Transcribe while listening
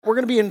We're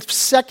going to be in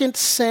 2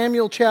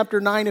 Samuel chapter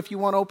 9 if you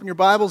want to open your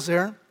Bibles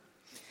there.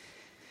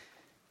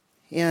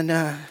 And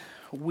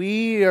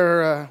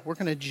we're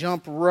going to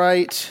jump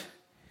right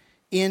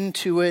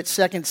into it.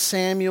 2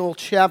 Samuel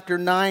chapter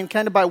 9,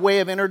 kind of by way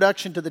of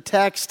introduction to the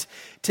text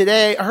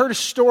today. I heard a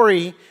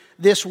story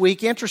this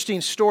week, interesting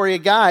story. A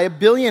guy, a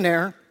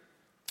billionaire,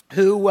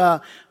 who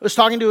was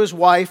talking to his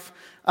wife.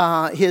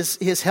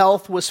 His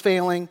health was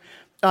failing.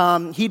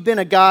 He'd been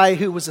a guy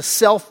who was a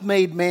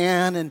self-made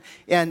man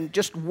and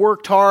just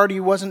worked hard. He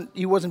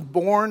wasn't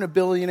born a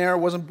billionaire,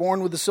 wasn't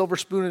born with a silver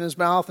spoon in his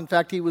mouth. In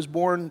fact, he was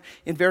born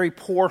in very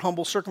poor,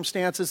 humble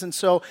circumstances. And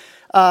so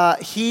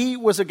he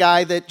was a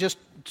guy that just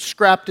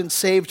scrapped and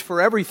saved for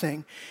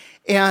everything.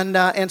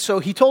 And so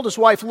he told his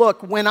wife,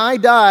 look, when I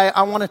die,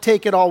 I want to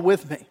take it all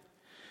with me.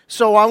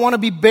 So I want to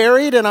be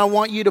buried, and I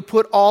want you to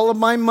put all of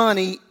my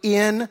money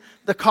in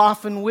the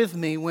coffin with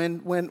me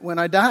when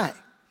I die.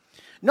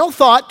 No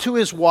thought to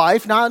his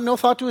wife, no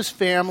thought to his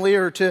family,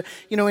 or to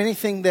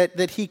anything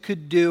that he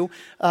could do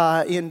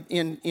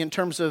in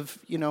terms of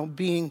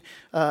being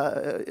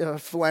a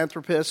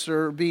philanthropist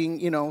or being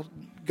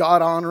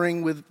God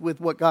honoring with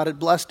what God had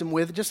blessed him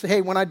with. Just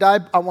hey, when I die,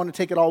 I want to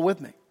take it all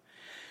with me.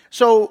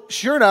 So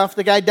sure enough,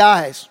 the guy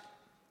dies,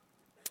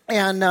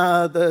 and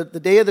the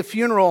day of the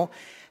funeral,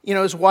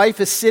 his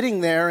wife is sitting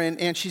there,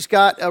 and she's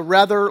got a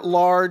rather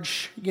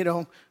large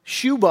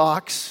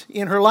shoebox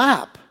in her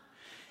lap.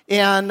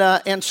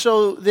 And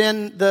so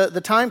then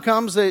the time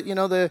comes that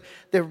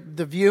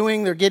the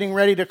viewing, they're getting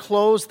ready to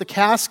close the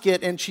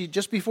casket, and she,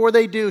 just before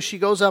they do, she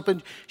goes up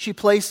and she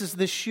places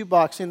this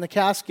shoebox in the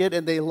casket,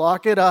 and they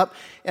lock it up,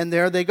 and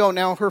there they go.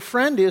 Now her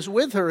friend is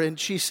with her, and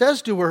she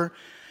says to her,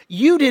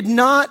 "You did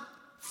not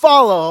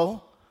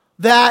follow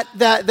that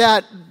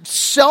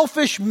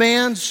selfish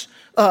man's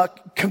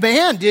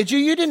command, did you?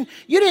 You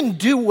didn't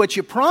do what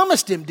you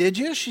promised him, did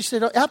you?" She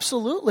said, "Oh,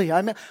 absolutely.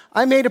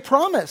 I made a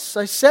promise.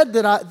 I said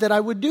that I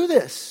would do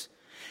this.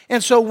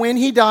 And so when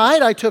he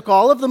died, I took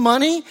all of the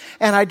money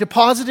and I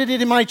deposited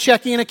it in my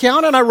checking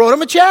account and I wrote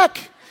him a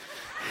check."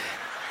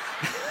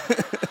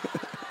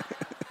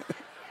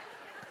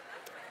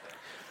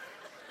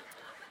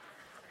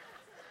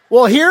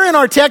 Well, here in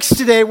our text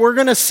today, we're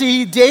going to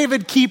see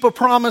David keep a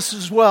promise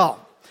as well.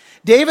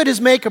 David has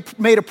made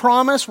a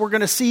promise. We're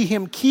going to see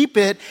him keep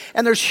it.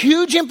 And there's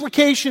huge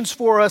implications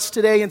for us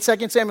today in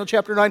 2 Samuel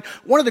chapter 9,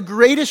 one of the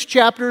greatest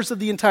chapters of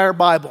the entire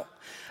Bible.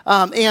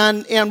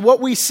 And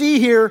what we see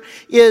here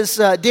is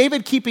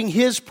David keeping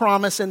his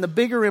promise and the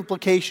bigger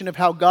implication of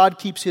how God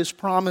keeps his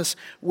promise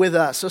with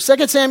us. So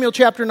 2 Samuel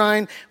chapter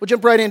 9, we'll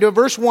jump right into it.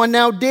 Verse 1,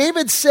 "Now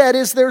David said,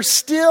 'Is there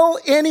still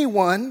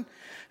anyone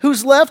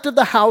who's left of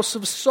the house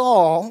of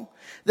Saul,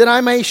 that I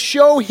may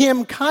show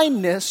him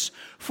kindness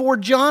for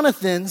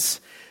Jonathan's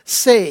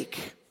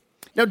sake?'"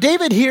 Now,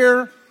 David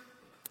here,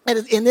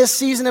 in this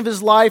season of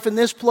his life, in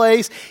this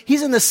place,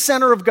 he's in the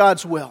center of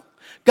God's will.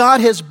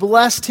 God has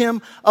blessed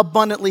him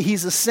abundantly.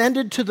 He's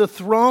ascended to the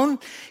throne.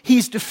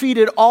 He's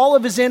defeated all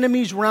of his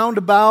enemies round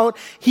about.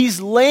 He's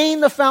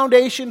laying the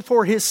foundation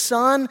for his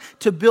son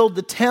to build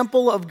the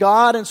temple of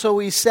God. And so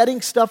he's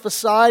setting stuff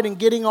aside and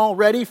getting all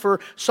ready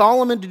for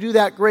Solomon to do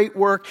that great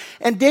work.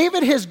 And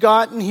David has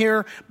gotten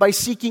here by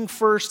seeking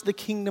first the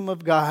kingdom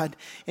of God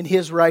and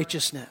his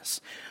righteousness.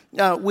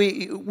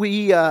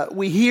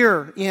 We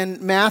hear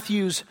in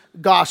Matthew's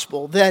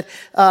gospel that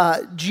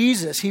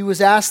Jesus, he was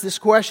asked this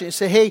question. He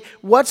said, "Hey,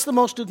 what's the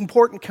most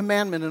important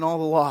commandment in all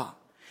the law?"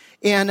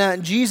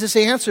 And Jesus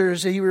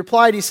answers, he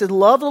replied, he said,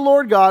 "Love the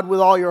Lord God with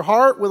all your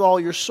heart, with all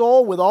your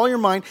soul, with all your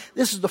mind.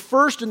 This is the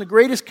first and the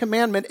greatest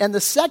commandment. And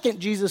the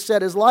second," Jesus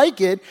said, "is like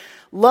it.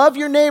 Love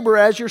your neighbor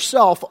as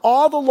yourself.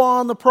 All the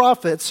law and the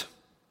prophets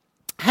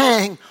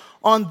hang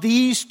on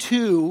these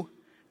two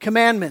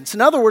commandments."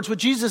 In other words, what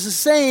Jesus is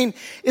saying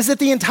is that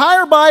the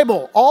entire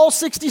Bible, all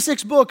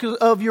 66 books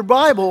of your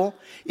Bible,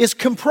 is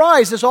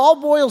comprised, this all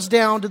boils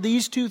down to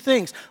these two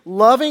things: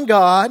 loving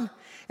God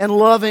and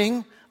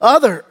loving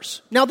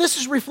others. Now, this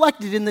is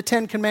reflected in the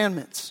 10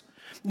 Commandments.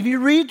 If you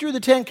read through the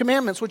 10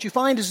 Commandments, what you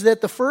find is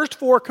that the first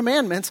 4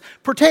 commandments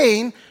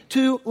pertain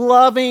to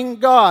loving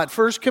God.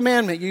 First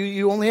commandment,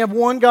 you only have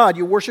one God.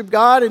 You worship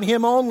God and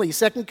Him only.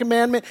 Second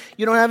commandment,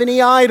 you don't have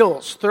any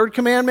idols. Third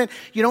commandment,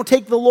 you don't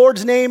take the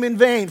Lord's name in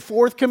vain.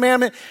 Fourth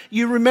commandment,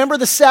 you remember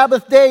the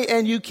Sabbath day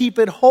and you keep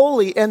it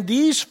holy. And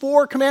these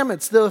 4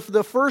 commandments, the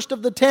first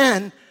of the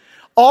 10,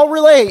 all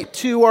relate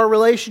to our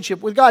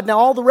relationship with God. Now,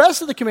 all the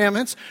rest of the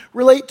commandments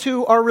relate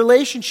to our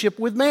relationship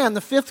with man.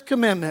 The 5th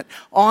commandment,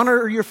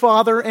 honor your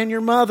father and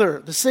your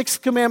mother. The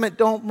 6th commandment,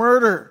 don't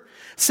murder.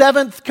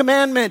 7th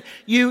commandment,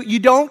 you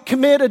don't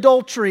commit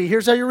adultery.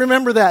 Here's how you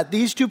remember that.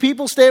 These 2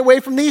 people, stay away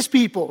from these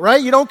people, right?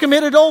 You don't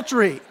commit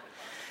adultery.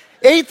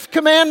 8th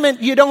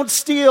commandment, you don't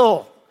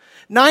steal.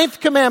 9th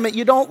commandment,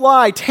 you don't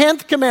lie.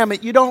 10th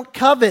commandment, you don't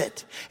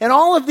covet. And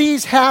all of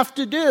these have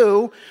to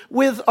do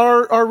with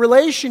our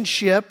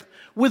relationship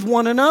with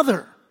one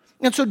another.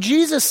 And so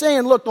Jesus is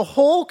saying, look, the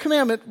whole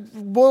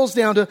commandment boils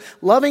down to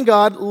loving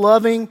God,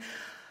 loving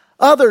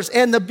others.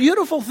 And the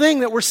beautiful thing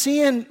that we're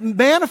seeing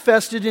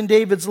manifested in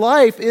David's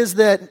life is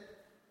that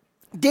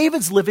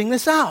David's living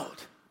this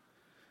out.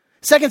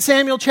 2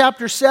 Samuel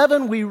chapter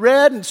 7, we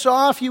read and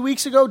saw a few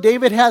weeks ago,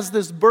 David has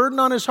this burden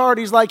on his heart.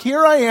 He's like,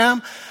 here I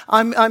am.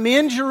 I'm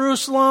in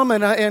Jerusalem,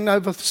 and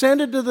I've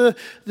ascended to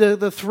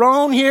the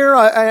throne here.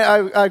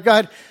 I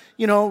got,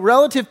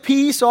 relative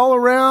peace all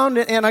around,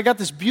 and I got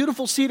this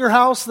beautiful cedar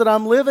house that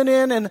I'm living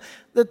in, and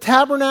the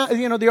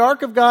tabernacle, the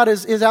ark of God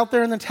is out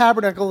there in the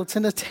tabernacle. It's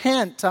in a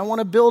tent. I want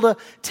to build a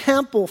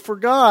temple for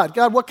God.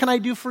 God, what can I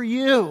do for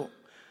you?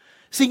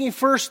 Seeking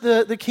first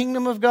the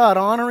kingdom of God,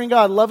 honoring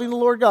God, loving the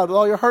Lord God with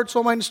all your heart,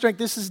 soul, mind, and strength.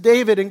 This is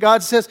David, and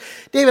God says,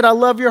 David, I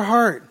love your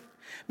heart.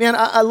 Man,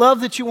 I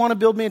love that you want to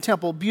build me a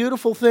temple.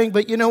 Beautiful thing,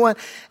 but you know what?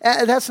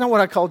 That's not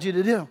what I called you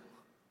to do.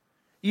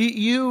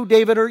 You,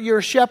 David, you're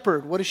a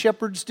shepherd. What do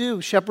shepherds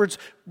do? Shepherds,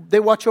 they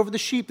watch over the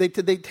sheep. They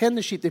tend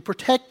the sheep. They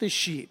protect the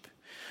sheep.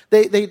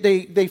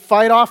 They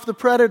fight off the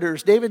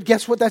predators. David,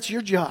 guess what? That's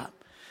your job.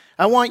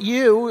 I want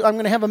you, I'm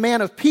going to have a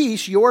man of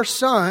peace, your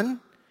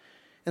son.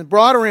 And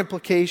broader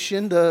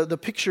implication, the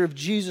picture of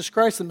Jesus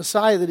Christ, the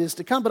Messiah that is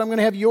to come. But I'm going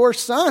to have your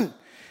son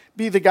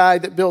be the guy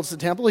that builds the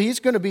temple. He's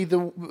going to be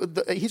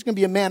he's going to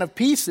be a man of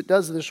peace that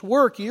does this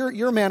work.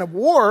 You're a man of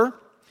war.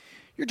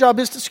 Your job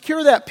is to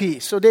secure that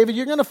peace. So David,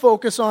 you're going to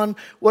focus on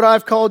what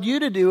I've called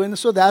you to do. And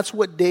so that's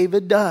what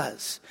David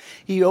does.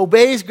 He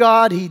obeys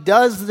God. He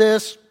does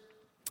this.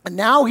 And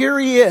now here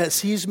he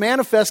is. He's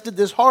manifested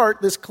this heart,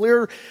 this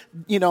clear,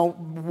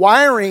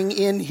 wiring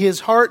in his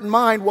heart and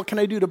mind. What can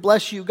I do to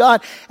bless you,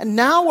 God? And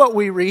now what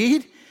we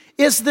read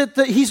is that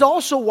he's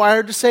also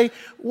wired to say,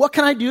 what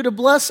can I do to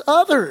bless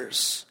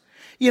others?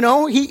 He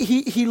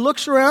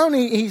looks around,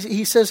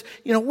 he says,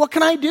 what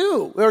can I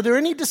do? Are there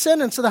any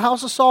descendants of the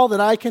house of Saul that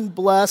I can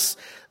bless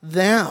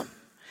them?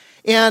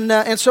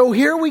 And so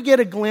here we get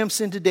a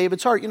glimpse into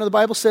David's heart. The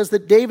Bible says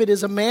that David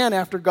is a man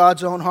after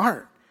God's own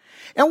heart.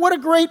 And what a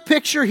great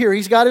picture here.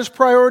 He's got his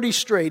priorities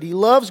straight. He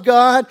loves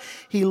God.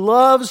 He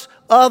loves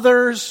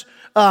others.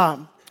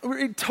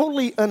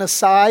 Totally an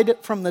aside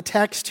from the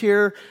text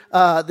here,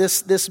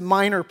 this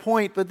minor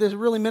point, but this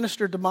really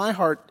ministered to my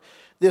heart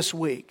this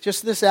week.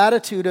 Just this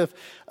attitude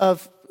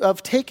of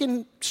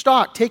taking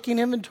stock, taking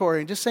inventory,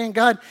 and just saying,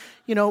 God,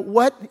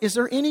 is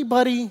there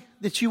anybody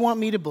that you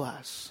want me to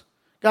bless?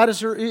 God,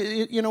 is there,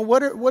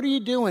 what are you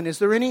doing? Is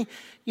there any,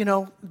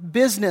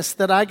 business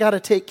that I got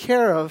to take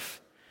care of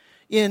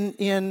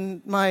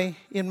in my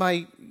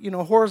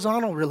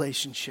horizontal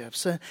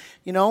relationships?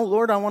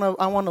 Lord, I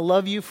want to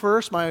love you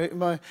first.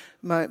 My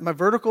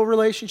vertical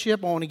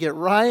relationship, I want to get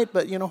right.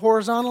 But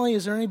horizontally,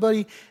 is there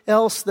anybody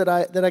else that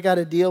I got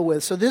to deal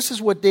with? So this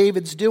is what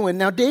David's doing.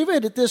 Now,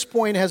 David at this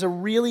point has a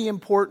really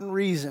important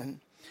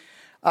reason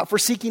for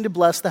seeking to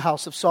bless the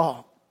house of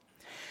Saul,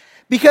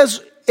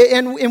 because.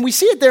 And we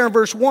see it there in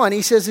verse 1.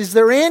 He says, is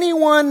there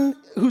anyone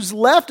who's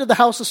left of the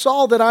house of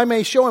Saul that I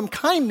may show him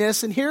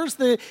kindness? And here's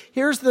the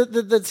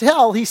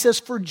tell. He says,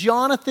 for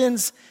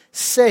Jonathan's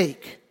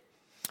sake.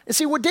 And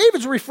see, what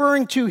David's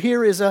referring to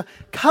here is a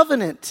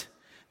covenant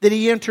that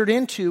he entered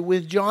into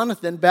with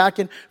Jonathan back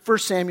in 1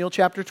 Samuel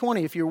chapter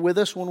 20. If you're with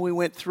us when we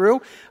went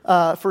through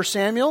 1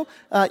 Samuel,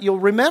 you'll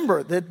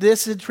remember that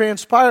this had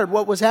transpired.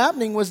 What was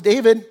happening was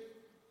David,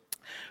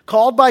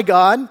 called by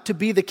God to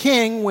be the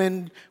king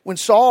when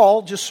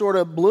Saul just sort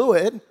of blew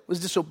it,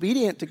 was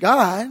disobedient to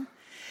God.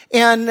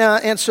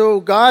 And so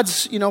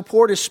God's,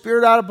 poured his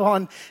spirit out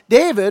upon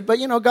David, but,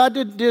 God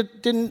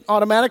didn't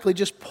automatically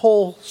just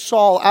pull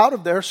Saul out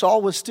of there.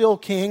 Saul was still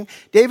king.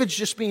 David's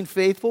just being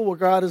faithful where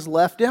God has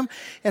left him.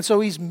 And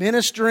so he's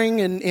ministering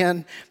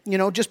and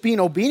just being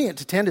obedient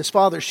to tend his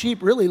father's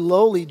sheep, really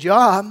lowly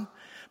job.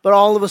 But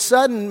all of a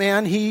sudden,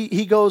 man,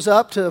 he goes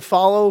up to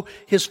follow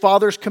his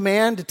father's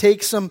command to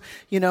take some,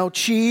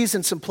 cheese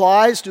and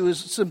supplies to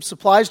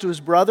his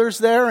brothers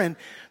there and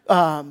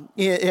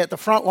at the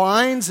front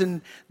lines,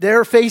 and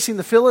they're facing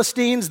the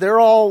Philistines. They're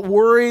all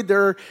worried.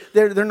 They're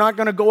not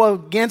going to go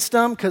against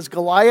them because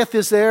Goliath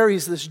is there.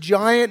 He's this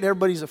giant, and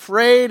everybody's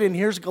afraid. And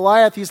here's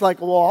Goliath. He's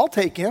like, well, I'll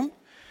take him.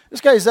 This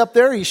guy's up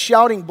there. He's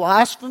shouting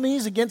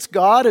blasphemies against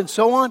God and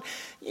so on.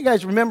 You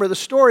guys remember the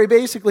story.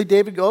 Basically,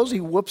 David goes, he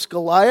whoops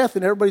Goliath,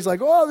 and everybody's like,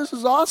 oh, this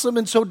is awesome.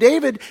 And so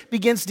David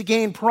begins to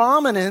gain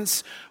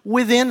prominence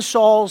within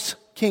Saul's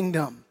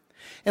kingdom.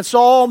 And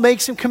Saul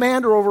makes him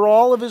commander over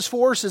all of his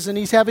forces, and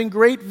he's having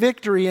great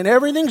victory, and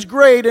everything's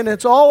great, and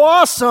it's all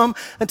awesome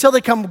until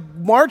they come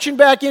marching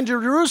back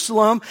into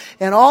Jerusalem,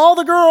 and all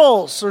the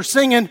girls are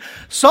singing,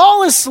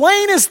 Saul has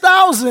slain his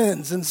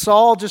thousands. And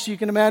Saul, just you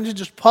can imagine,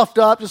 just puffed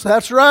up, just,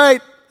 that's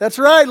right,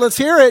 let's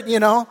hear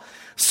it,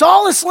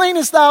 Saul has slain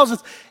his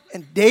thousands,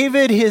 and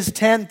David his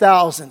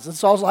 10,000s. And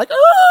Saul's like,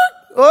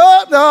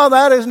 oh, no,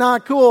 that is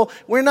not cool.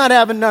 We're not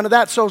having none of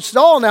that. So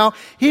Saul now,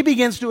 he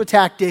begins to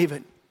attack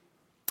David.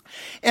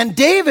 And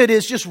David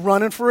is just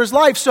running for his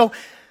life. So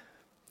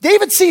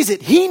David sees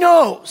it. He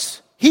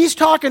knows. He's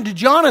talking to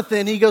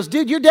Jonathan. He goes,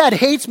 dude, your dad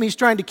hates me. He's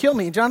trying to kill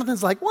me. And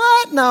Jonathan's like,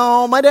 what?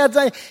 No, my dad's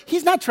like,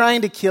 he's not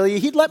trying to kill you.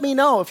 He'd let me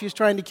know if he's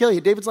trying to kill you.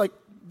 David's like,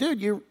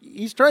 dude,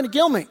 he's trying to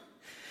kill me.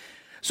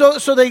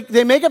 So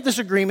they make up this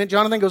agreement.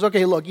 Jonathan goes,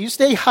 okay, look, you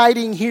stay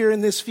hiding here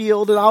in this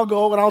field, and I'll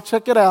go and I'll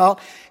check it out.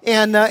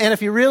 And if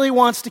he really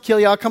wants to kill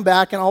you, I'll come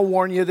back and I'll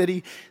warn you that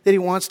he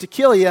wants to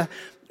kill you.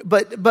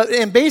 But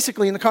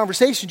basically in the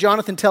conversation,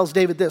 Jonathan tells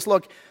David this: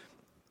 look,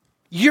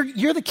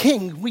 you're the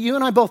king. You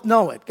and I both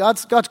know it.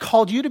 God's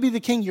called you to be the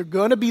king. You're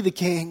going to be the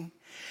king.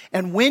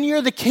 And when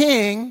you're the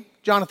king,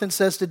 Jonathan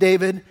says to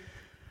David,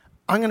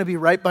 I'm going to be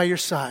right by your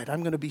side.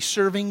 I'm going to be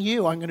serving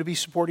you. I'm going to be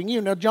supporting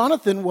you. Now,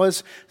 Jonathan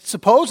was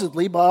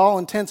supposedly, by all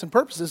intents and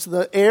purposes,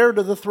 the heir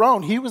to the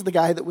throne. He was the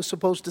guy that was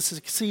supposed to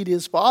succeed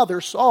his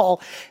father, Saul,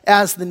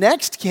 as the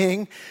next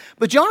king.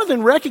 But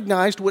Jonathan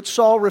recognized what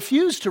Saul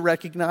refused to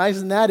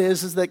recognize, and that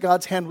is that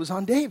God's hand was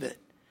on David.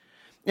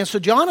 And so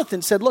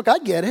Jonathan said, look, I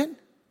get it.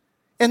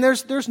 And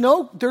there's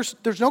no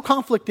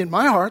conflict in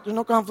my heart. There's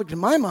no conflict in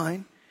my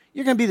mind.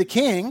 You're going to be the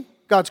king.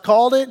 God's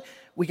called it.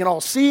 We can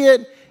all see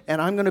it. And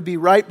I'm going to be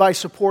right by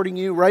supporting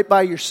you, right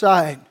by your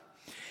side.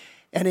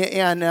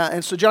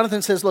 And so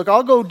Jonathan says, look,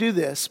 I'll go do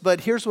this,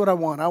 but here's what I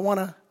want. I want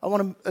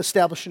to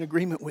establish an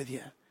agreement with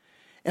you.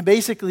 And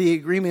basically the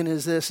agreement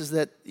is this, is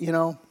that,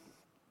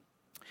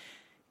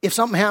 if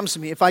something happens to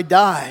me, if I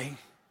die,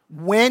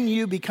 when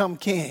you become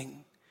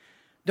king,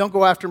 don't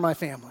go after my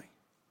family.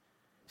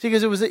 See,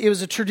 because it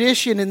was a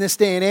tradition in this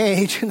day and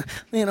age,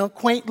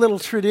 quaint little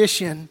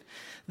tradition,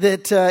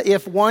 that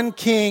if one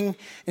king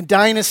and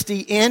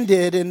dynasty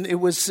ended and it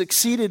was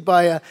succeeded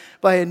by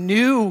a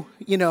new,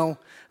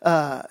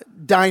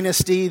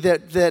 dynasty,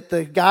 that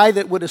the guy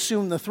that would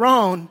assume the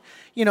throne,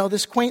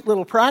 this quaint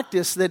little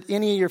practice that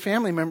any of your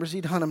family members,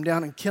 he'd hunt them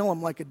down and kill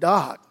them like a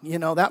dog.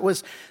 That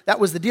was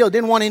the deal.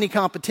 Didn't want any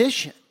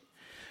competition.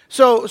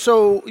 So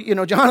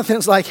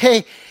Jonathan's like,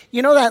 hey,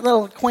 that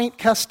little quaint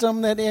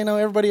custom that,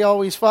 everybody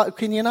always fought,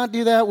 can you not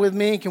do that with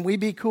me? Can we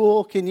be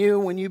cool? Can you,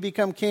 when you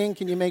become king,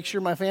 can you make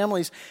sure my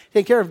family's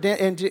taken care of?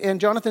 And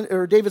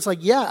David's like,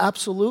 yeah,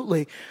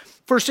 absolutely.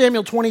 1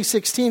 Samuel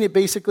 20:16, it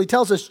basically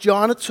tells us,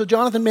 so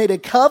Jonathan made a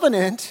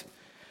covenant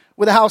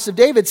with the house of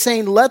David,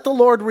 saying, let the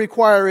Lord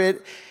require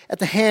it at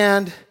the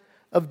hand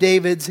of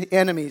David's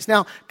enemies.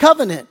 Now,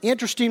 covenant,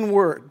 interesting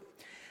word.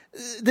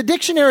 The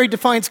dictionary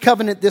defines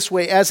covenant this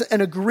way: as an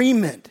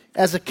agreement,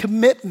 as a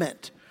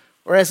commitment,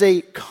 or as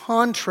a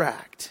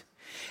contract.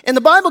 And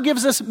the Bible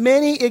gives us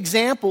many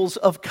examples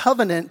of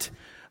covenant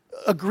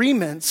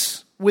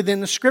agreements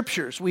within the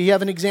Scriptures. We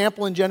have an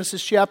example in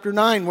Genesis chapter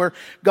 9 where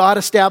God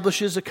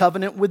establishes a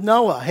covenant with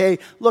Noah. Hey,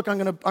 look, I'm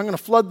going to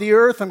flood the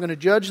earth. I'm going to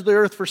judge the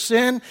earth for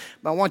sin.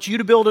 I want you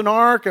to build an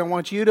ark. I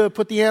want you to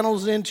put the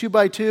animals in 2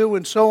 by 2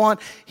 and so on.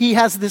 He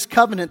has this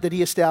covenant that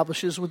he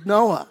establishes with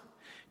Noah.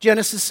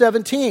 Genesis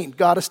 17,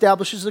 God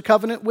establishes a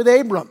covenant with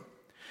Abram.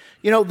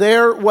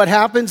 There what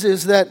happens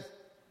is that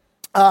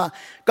God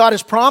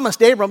has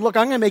promised Abram, look,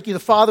 I'm going to make you the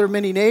father of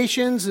many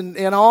nations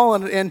and all,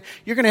 and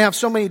you're going to have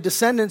so many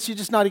descendants, you're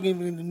just not even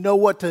going to know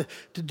what to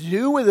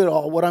do with it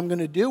all, what I'm going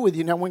to do with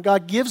you. Now, when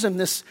God gives him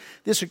this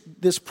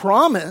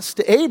promise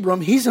to Abram,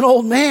 he's an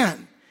old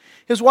man.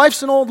 His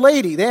wife's an old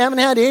lady. They haven't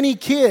had any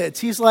kids.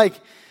 He's like,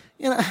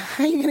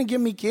 how are you going to give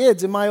me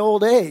kids in my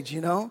old age,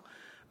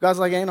 God's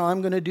like,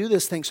 I'm going to do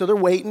this thing. So they're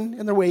waiting,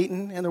 and they're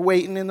waiting, and they're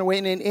waiting, and they're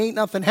waiting, and ain't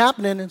nothing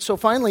happening. And so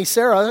finally,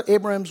 Sarah,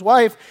 Abraham's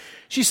wife,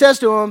 she says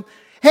to him,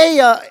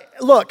 hey,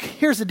 look,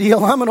 here's the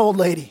deal. I'm an old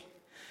lady.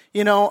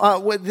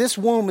 This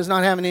womb is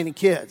not having any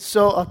kids.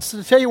 So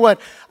to tell you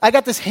what, I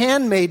got this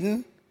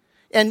handmaiden,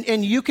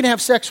 and you can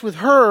have sex with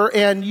her,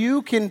 and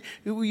you can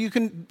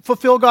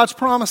fulfill God's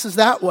promises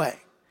that way.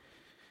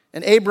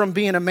 And Abram,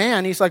 being a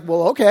man, he's like,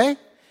 well, okay.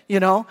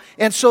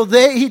 And so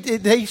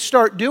they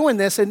start doing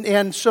this,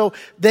 and so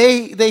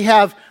they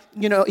have,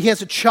 he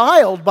has a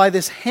child by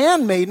this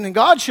handmaiden, and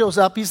God shows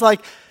up. He's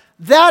like,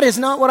 that is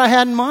not what I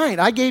had in mind.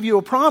 I gave you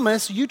a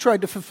promise. You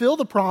tried to fulfill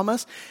the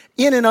promise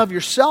in and of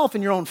yourself,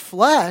 in your own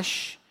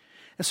flesh.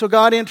 And so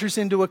God enters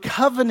into a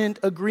covenant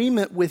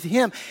agreement with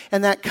him.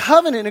 And that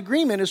covenant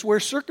agreement is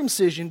where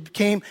circumcision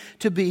came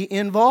to be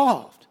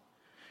involved.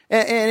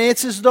 And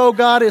it's as though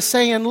God is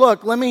saying,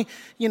 look, let me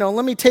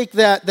take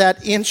that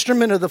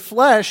instrument of the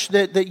flesh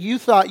that you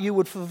thought you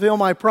would fulfill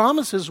my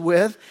promises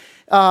with,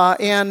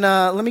 and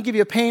let me give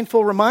you a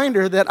painful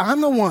reminder that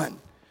I'm the one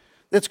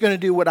that's going to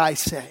do what I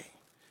say.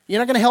 You're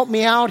not going to help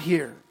me out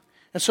here.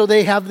 And so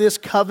they have this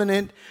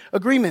covenant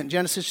agreement,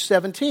 Genesis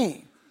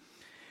 17.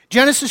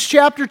 Genesis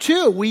chapter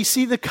 2, we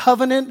see the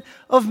covenant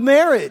of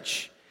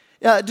marriage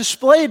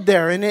displayed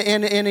there and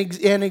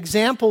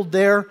exampled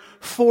there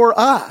for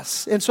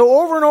us. And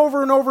so over and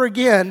over and over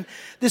again,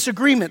 this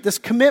agreement, this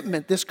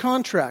commitment, this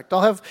contract.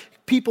 I'll have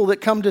people that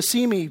come to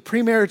see me,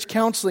 pre-marriage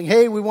counseling.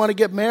 Hey, we want to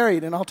get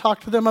married. And I'll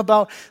talk to them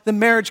about the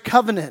marriage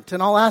covenant.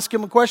 And I'll ask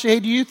them a question. Hey,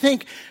 do you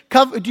think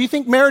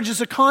marriage is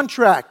a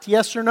contract?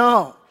 Yes or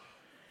no?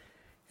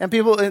 And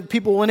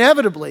people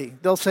inevitably,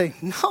 they'll say,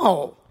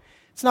 no,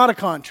 it's not a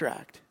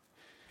contract.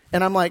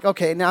 And I'm like,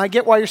 okay, now I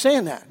get why you're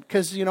saying that.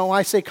 Because,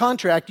 I say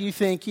contract, you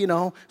think,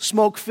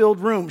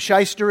 smoke-filled room,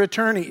 shyster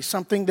attorney,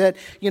 something that,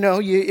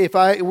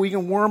 we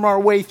can worm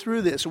our way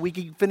through this, or we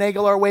can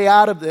finagle our way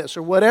out of this,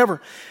 or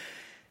whatever.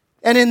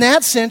 And in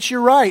that sense,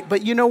 you're right.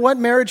 But you know what?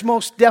 Marriage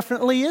most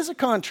definitely is a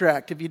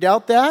contract. If you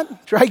doubt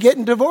that, try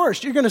getting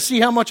divorced. You're going to see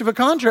how much of a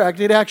contract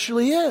it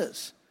actually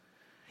is.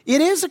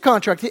 It is a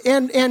contract.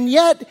 And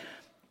yet,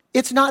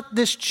 it's not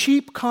this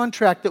cheap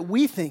contract that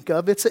we think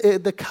of. It's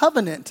the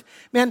covenant.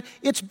 Man,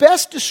 it's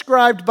best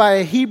described by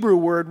a Hebrew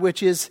word,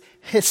 which is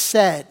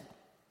hesed.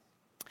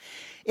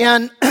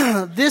 And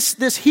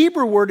this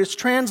Hebrew word is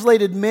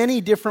translated many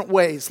different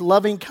ways.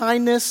 Loving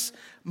kindness,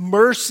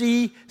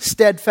 mercy,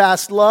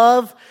 steadfast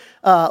love,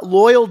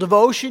 loyal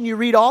devotion. You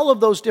read all of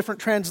those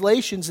different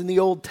translations in the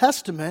Old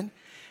Testament,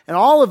 and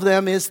all of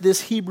them is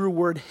this Hebrew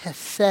word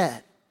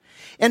hesed.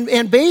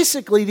 And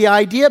basically the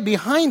idea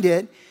behind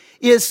it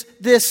is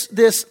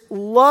this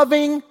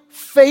loving,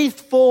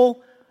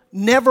 faithful,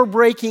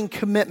 never-breaking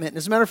commitment.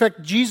 As a matter of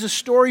fact, Jesus'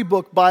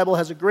 Storybook Bible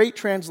has a great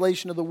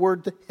translation of the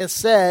word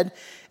hesed.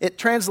 It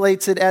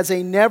translates it as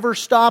a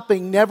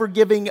never-stopping,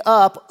 never-giving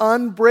up,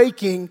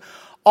 unbreaking,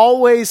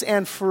 always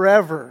and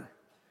forever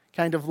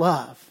kind of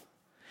love.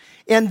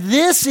 And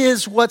this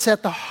is what's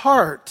at the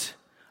heart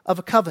of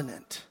a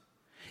covenant,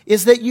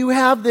 is that you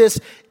have this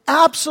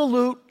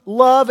absolute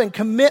love and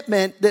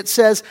commitment that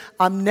says,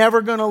 I'm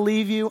never going to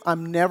leave you,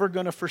 I'm never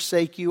going to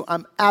forsake you,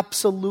 I'm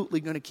absolutely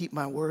going to keep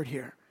my word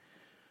here.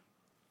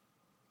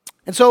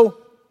 And so,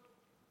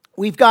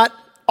 we've got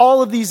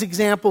all of these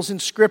examples in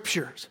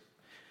scriptures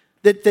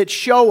that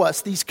show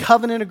us these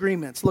covenant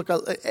agreements. Look,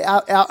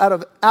 out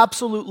of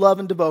absolute love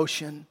and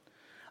devotion,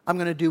 I'm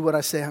going to do what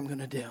I say I'm going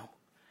to do.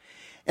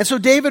 And so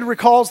David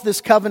recalls this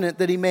covenant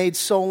that he made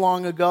so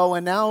long ago,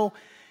 and now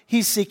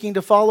he's seeking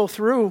to follow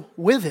through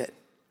with it.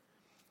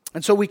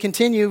 And so we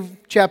continue,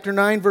 chapter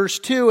 9, verse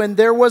 2, and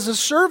there was a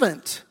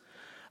servant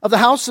of the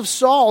house of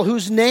Saul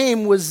whose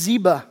name was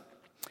Ziba.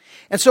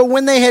 And so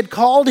when they had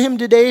called him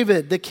to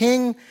David, the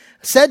king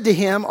said to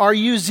him, "Are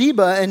you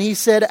Ziba?" And he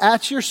said,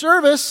 "At your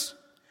service."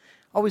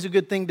 Always a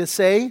good thing to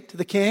say to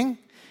the king.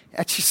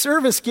 "At your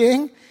service,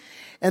 king."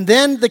 And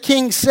then the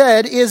king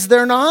said, "Is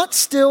there not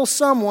still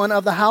someone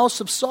of the house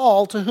of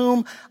Saul to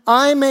whom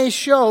I may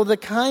show the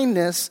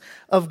kindness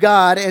of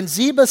God?" And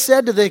Ziba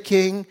said to the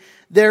king,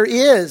 "There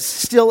is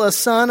still a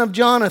son of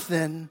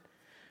Jonathan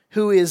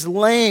who is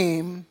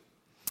lame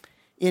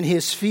in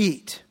his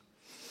feet."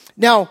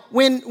 Now,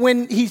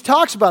 when he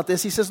talks about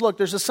this, he says, look,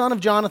 there's a son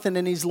of Jonathan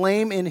and he's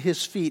lame in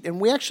his feet. And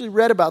we actually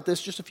read about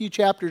this just a few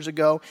chapters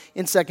ago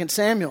in 2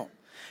 Samuel.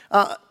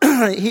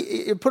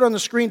 He put on the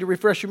screen to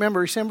refresh your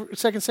memory,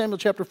 2 Samuel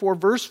chapter 4,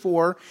 verse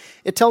 4,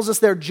 it tells us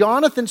there,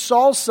 Jonathan,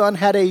 Saul's son,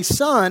 had a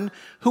son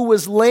who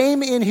was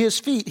lame in his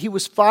feet. He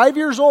was 5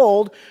 years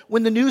old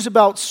when the news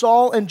about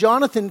Saul and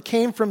Jonathan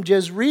came from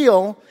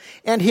Jezreel,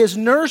 and his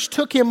nurse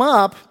took him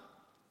up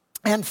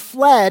and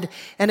fled,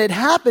 and it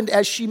happened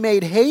as she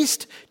made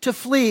haste to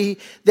flee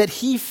that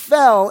he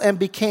fell and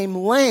became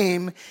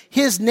lame.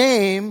 His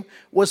name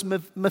was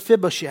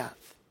Mephibosheth.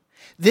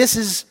 This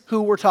is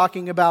who we're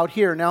talking about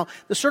here. Now,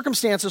 the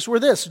circumstances were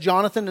this.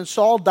 Jonathan and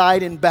Saul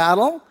died in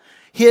battle.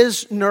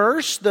 His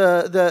nurse,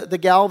 the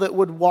gal that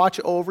would watch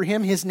over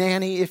him, his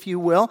nanny, if you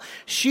will,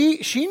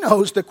 she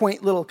knows the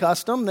quaint little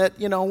custom that,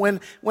 you know,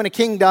 when a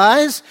king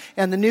dies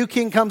and the new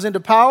king comes into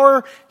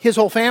power, his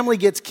whole family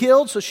gets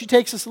killed. So she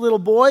takes this little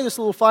boy, this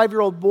little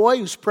 5-year-old boy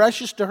who's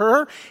precious to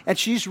her, and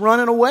she's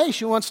running away.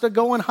 She wants to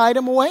go and hide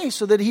him away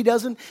so that he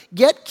doesn't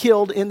get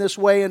killed in this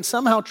way. And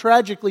somehow,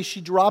 tragically,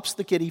 she drops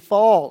the kid. He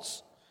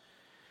falls.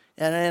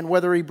 And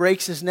whether he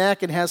breaks his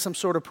neck and has some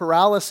sort of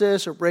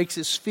paralysis or breaks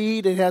his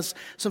feet and has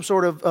some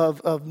sort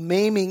of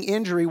maiming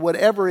injury,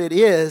 whatever it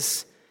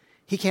is,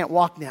 he can't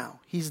walk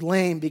now. He's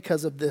lame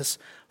because of this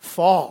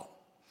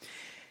fall.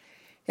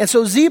 And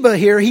so Ziba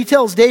here, he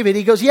tells David,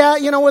 he goes, yeah,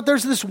 you know what,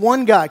 there's this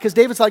one guy. Because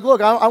David's like,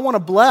 look, I want to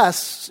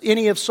bless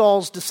any of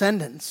Saul's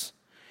descendants.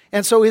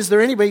 And so is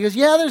there anybody? He goes,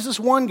 yeah, there's this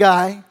one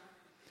guy,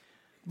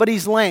 but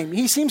he's lame.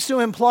 He seems to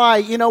imply,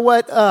 you know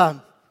what,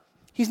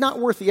 he's not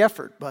worth the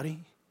effort,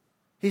 buddy.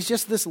 He's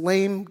just this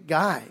lame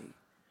guy,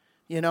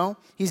 you know?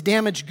 He's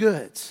damaged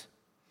goods.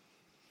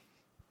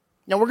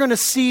 Now we're going to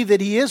see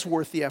that he is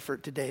worth the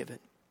effort to David.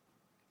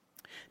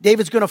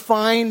 David's going to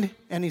find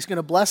and he's going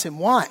to bless him.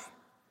 Why?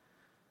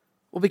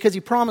 Well, because he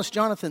promised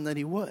Jonathan that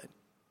he would.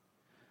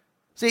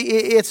 See,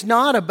 it's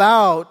not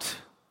about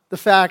the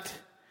fact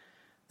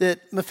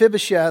that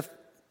Mephibosheth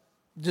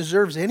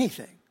deserves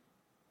anything.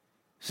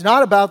 It's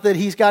not about that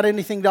he's got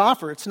anything to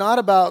offer. It's not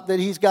about that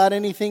he's got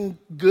anything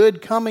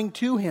good coming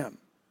to him,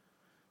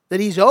 that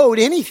he's owed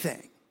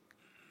anything.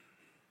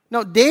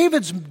 No,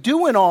 David's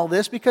doing all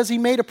this because he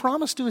made a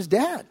promise to his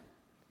dad.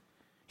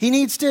 He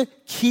needs to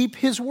keep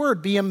his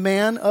word, be a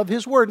man of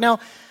his word. Now,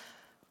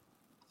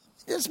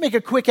 let's make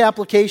a quick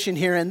application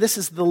here, and this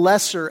is the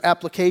lesser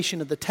application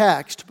of the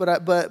text, but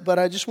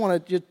I just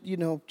want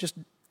to, just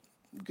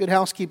good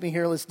housekeeping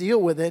here, let's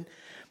deal with it.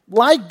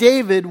 Like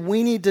David,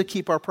 we need to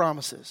keep our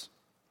promises.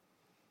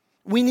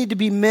 We need to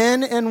be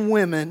men and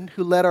women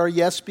who let our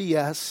yes be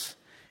yes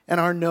and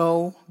our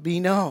no be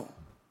no.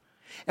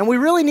 And we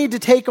really need to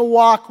take a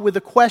walk with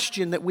a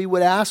question that we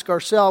would ask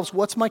ourselves,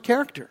 what's my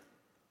character?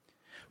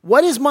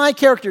 What is my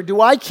character? Do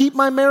I keep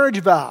my marriage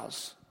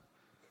vows?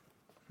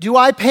 Do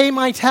I pay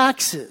my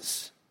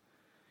taxes?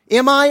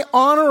 Am I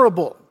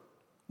honorable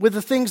with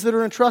the things that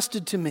are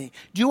entrusted to me?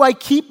 Do I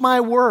keep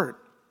my word?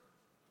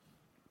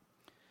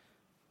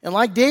 And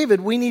like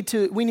David, we need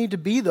to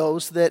be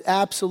those that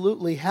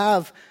absolutely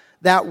have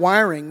that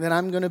wiring, that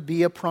I'm going to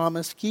be a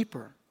promise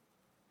keeper.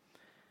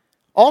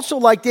 Also,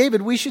 like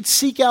David, we should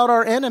seek out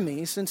our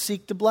enemies and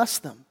seek to bless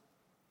them.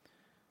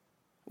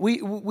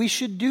 We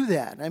should do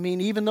that. I mean,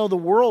 even though the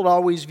world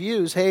always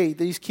views, hey,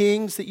 these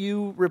kings that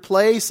you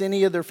replace,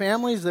 any of their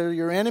families, they're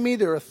your enemy,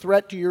 they're a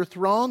threat to your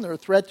throne, they're a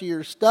threat to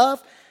your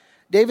stuff.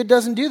 David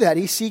doesn't do that.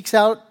 He seeks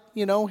out,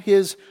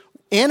 his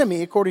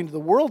enemy, according to the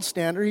world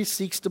standard, he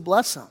seeks to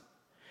bless them.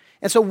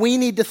 And so we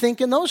need to think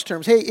in those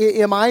terms.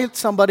 Hey, am I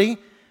somebody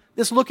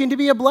that's looking to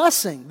be a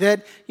blessing?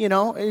 That,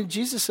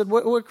 Jesus said,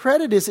 what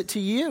credit is it to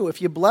you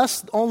if you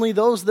bless only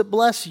those that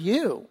bless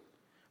you?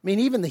 I mean,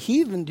 even the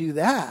heathen do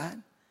that.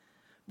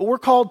 But we're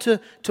called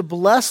to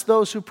bless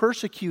those who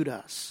persecute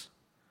us.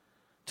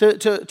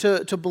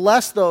 To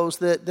bless those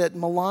that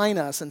malign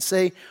us and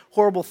say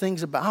horrible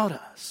things about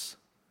us.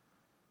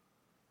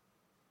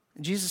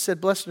 And Jesus said,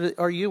 blessed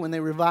are you when they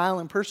revile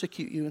and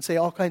persecute you and say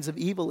all kinds of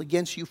evil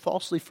against you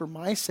falsely for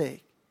my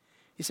sake.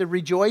 He said,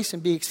 rejoice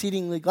and be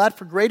exceedingly glad,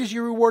 for great is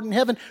your reward in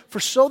heaven, for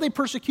so they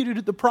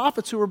persecuted the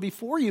prophets who were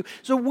before you.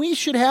 So we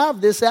should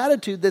have this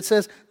attitude that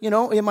says,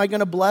 am I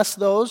going to bless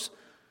those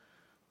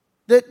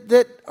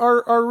that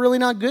are really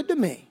not good to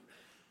me?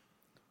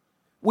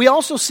 We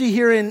also see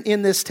here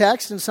in this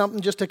text, and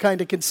something just to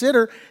kind of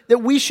consider,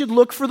 that we should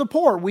look for the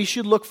poor. We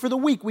should look for the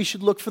weak. We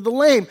should look for the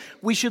lame.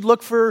 We should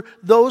look for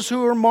those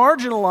who are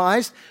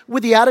marginalized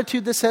with the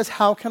attitude that says,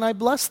 how can I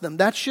bless them?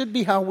 That should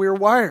be how we're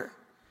wired.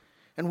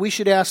 And we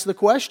should ask the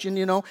question,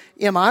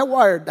 am I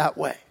wired that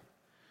way?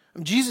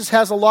 And Jesus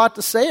has a lot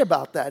to say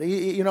about that.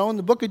 In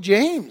the book of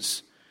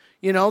James,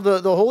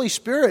 the Holy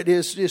Spirit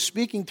is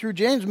speaking through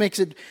James, makes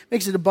it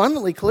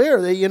abundantly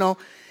clear that,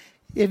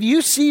 if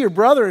you see your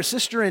brother or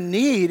sister in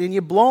need and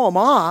you blow them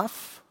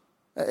off,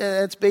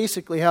 that's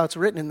basically how it's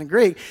written in the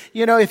Greek.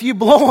 If you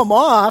blow them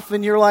off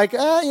and you're like,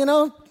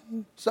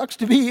 sucks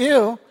to be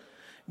you,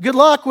 good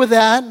luck with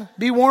that,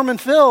 be warm and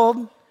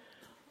filled,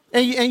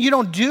 and you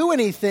don't do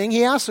anything,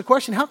 he asks the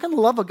question, how can the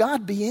love of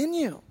God be in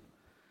you?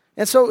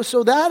 And so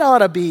that ought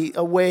to be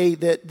a way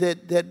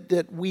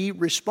that we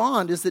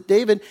respond, is that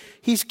David,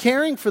 he's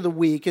caring for the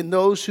weak and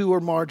those who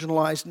are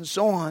marginalized and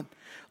so on,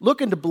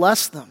 looking to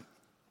bless them.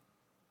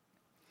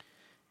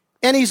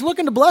 And he's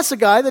looking to bless a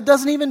guy that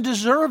doesn't even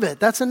deserve it.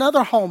 That's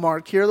another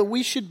hallmark here, that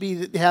we should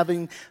be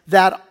having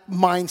that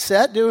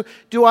mindset.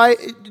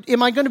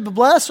 Am I going to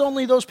bless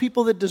only those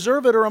people that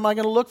deserve it, or am I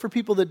going to look for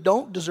people that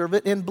don't deserve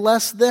it and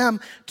bless them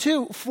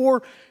too,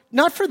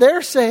 not for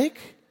their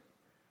sake,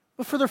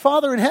 but for their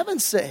Father in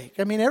heaven's sake?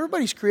 I mean,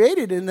 everybody's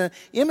created in the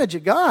image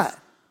of God.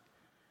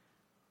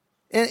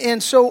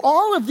 And so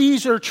all of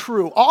these are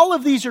true. All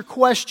of these are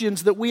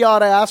questions that we ought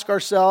to ask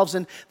ourselves,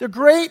 and they're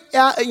great,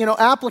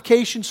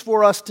 applications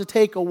for us to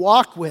take a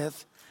walk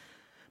with.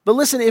 But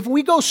listen, if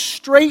we go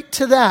straight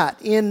to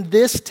that in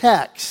this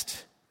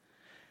text,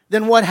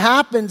 then what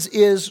happens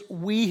is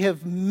we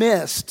have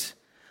missed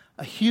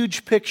a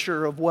huge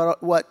picture of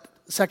what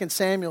 2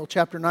 Samuel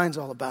chapter 9 is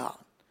all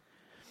about.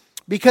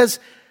 Because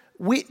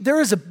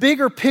there is a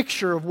bigger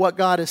picture of what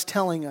God is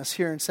telling us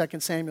here in 2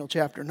 Samuel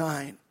chapter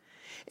 9.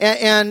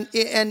 And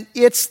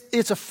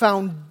it's a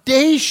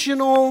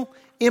foundational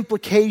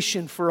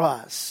implication for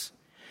us.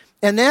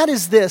 And that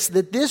is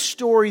that this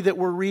story that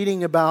we're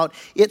reading about,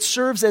 it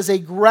serves as a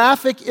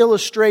graphic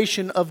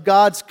illustration of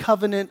God's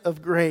covenant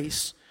of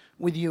grace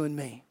with you and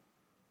me.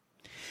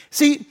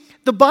 See,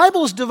 the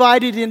Bible is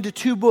divided into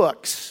two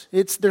books.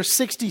 There's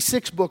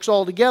 66 books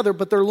altogether,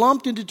 but they're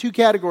lumped into two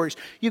categories.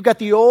 You've got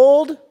the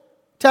Old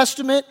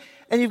Testament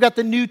and you've got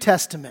the New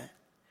Testament.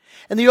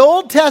 And the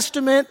Old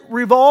Testament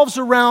revolves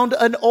around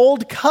an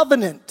old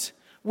covenant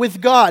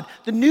with God.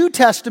 The New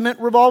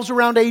Testament revolves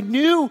around a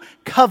new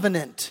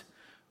covenant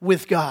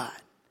with God.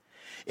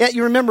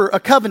 You remember, a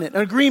covenant,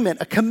 an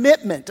agreement, a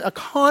commitment, a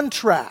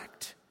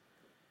contract.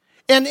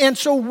 And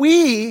so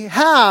we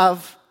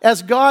have,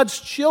 as God's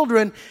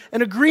children,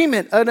 an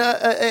agreement,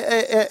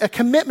 a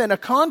commitment, a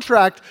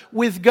contract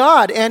with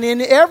God. And in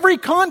every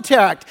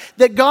contract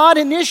that God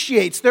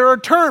initiates, there are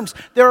terms,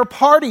 there are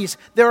parties,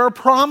 there are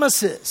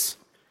promises.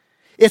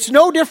 It's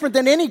no different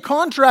than any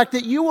contract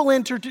that you will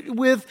enter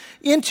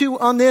into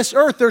on this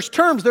earth. There's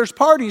terms, there's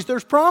parties,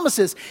 there's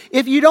promises.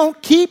 If you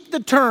don't keep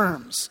the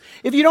terms,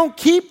 if you don't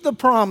keep the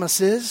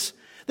promises,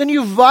 then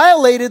you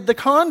violated the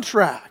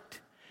contract.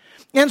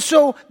 And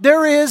so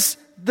there is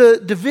the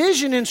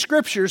division in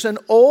Scriptures, an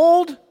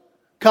old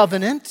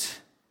covenant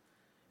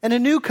and a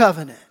new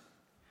covenant.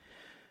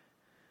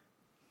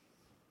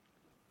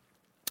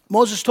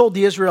 Moses told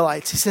the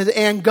Israelites, he said,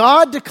 and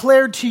God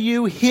declared to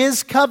you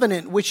his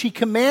covenant, which he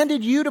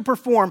commanded you to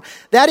perform.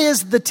 That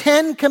is the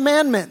 10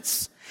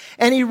 commandments.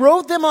 And he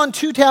wrote them on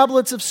 2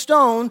 tablets of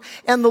stone.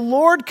 And the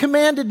Lord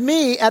commanded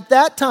me at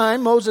that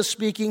time, Moses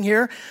speaking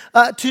here,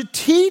 to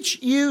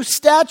teach you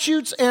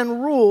statutes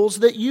and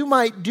rules that you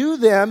might do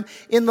them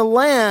in the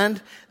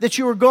land that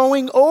you are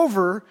going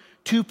over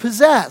to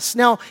possess.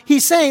 Now,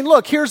 he's saying,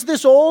 look, here's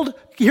this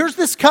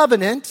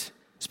covenant,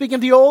 speaking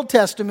of the Old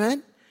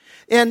Testament,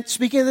 and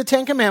speaking of the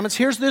 10 Commandments,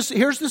 here's this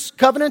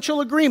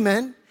covenantal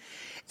agreement,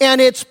 and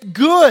it's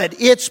good,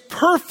 it's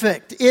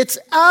perfect, it's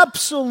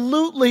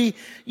absolutely,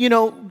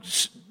 an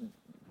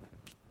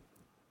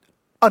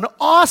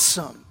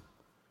awesome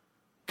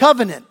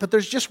covenant. But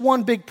there's just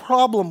one big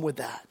problem with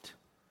that.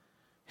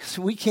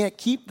 So we can't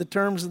keep the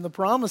terms and the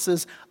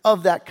promises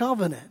of that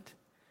covenant.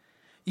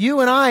 You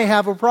and I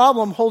have a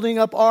problem holding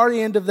up our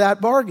end of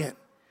that bargain,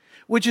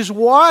 which is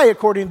why,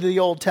 according to the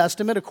Old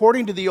Testament,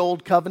 according to the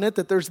Old Covenant,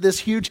 that there's this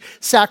huge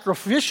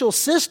sacrificial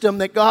system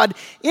that God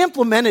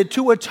implemented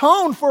to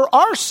atone for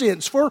our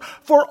sins, for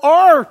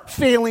our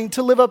failing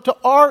to live up to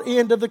our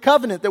end of the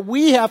covenant, that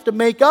we have to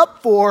make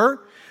up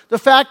for the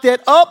fact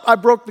that, I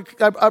broke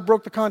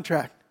the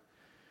contract.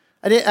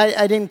 I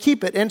didn't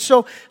keep it. And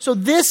so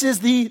this is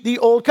the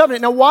Old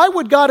Covenant. Now, why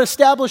would God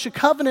establish a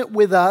covenant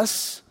with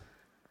us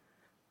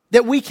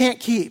that we can't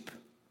keep?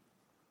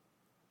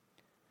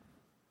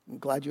 I'm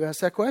glad you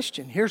asked that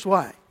question. Here's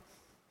why.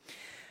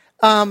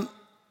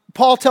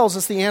 Paul tells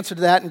us the answer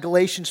to that in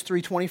Galatians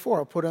 3:24.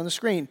 I'll put it on the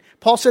screen.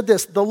 Paul said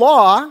this: the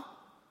law,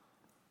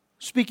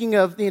 speaking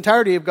of the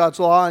entirety of God's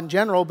law in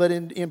general, but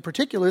in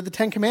particular the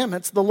 10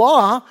 Commandments, the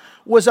law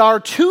was our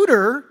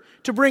tutor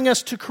to bring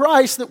us to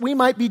Christ that we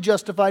might be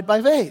justified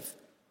by faith.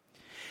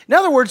 In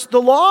other words,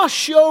 the law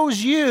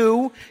shows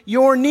you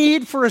your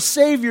need for a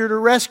Savior to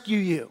rescue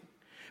you.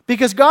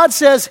 Because God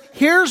says,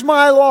 here's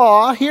my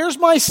law, here's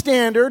my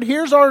standard,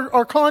 here's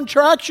our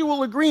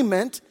contractual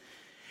agreement,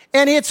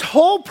 and its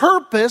whole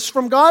purpose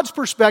from God's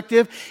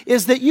perspective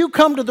is that you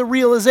come to the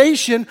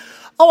realization,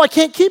 I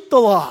can't keep the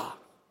law.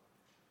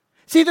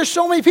 See, there's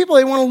so many people,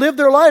 they want to live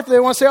their life, they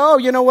want to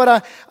say, you know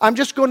what, I'm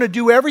just going to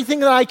do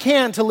everything that I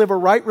can to live a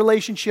right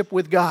relationship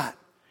with God.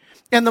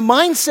 And the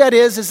mindset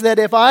is that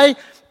if I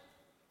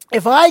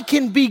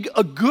can be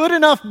a good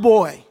enough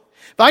boy,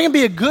 if I can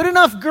be a good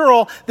enough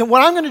girl, then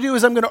what I'm going to do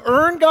is I'm going to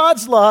earn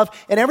God's love,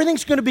 and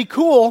everything's going to be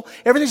cool,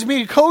 everything's going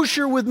to be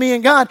kosher with me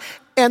and God.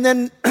 And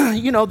then,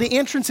 the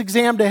entrance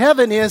exam to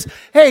heaven is,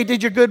 hey,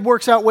 did your good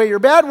works outweigh your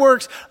bad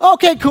works?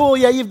 Okay, cool,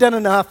 yeah, you've done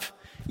enough.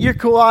 You're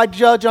cool, I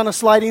judge on a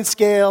sliding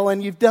scale,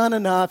 and you've done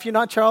enough. You're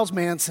not Charles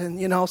Manson,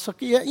 so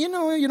yeah,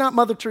 you're not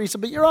Mother Teresa,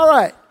 but you're all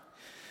right.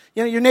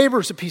 Your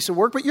neighbor's a piece of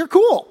work, but you're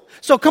cool.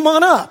 So come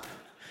on up.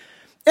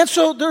 And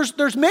so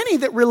there's many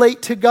that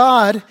relate to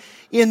God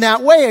in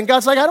that way. And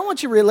God's like, I don't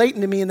want you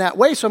relating to me in that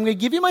way, so I'm going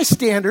to give you my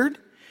standard.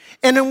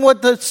 And then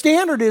what the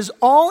standard is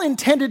all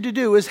intended to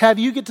do is have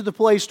you get to the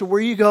place to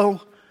where you go,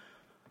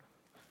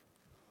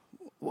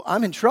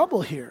 I'm in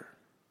trouble here.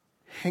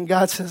 And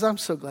God says, I'm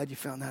so glad you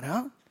found that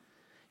out.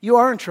 You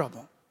are in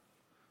trouble.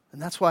 And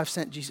that's why I've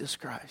sent Jesus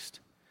Christ.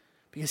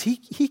 Because he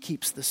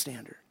keeps the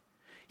standard.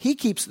 He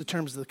keeps the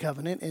terms of the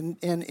covenant.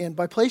 And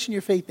by placing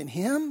your faith in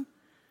Him,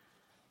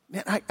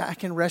 man, I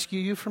can rescue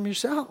you from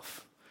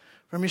yourself,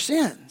 from your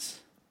sins.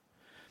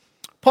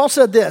 Paul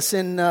said this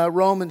in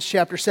Romans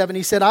chapter 7.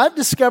 He said, I've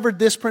discovered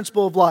this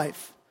principle of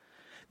life,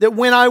 that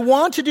when I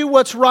want to do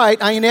what's right,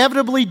 I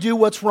inevitably do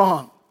what's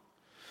wrong.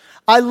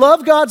 I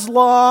love God's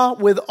law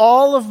with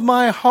all of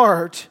my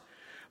heart,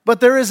 but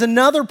there is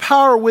another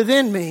power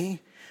within me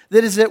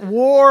that is at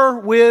war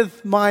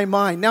with my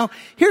mind. Now,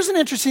 here's an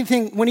interesting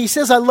thing. When he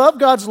says, I love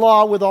God's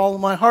law with all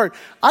of my heart,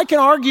 I can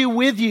argue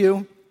with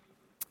you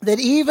that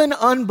even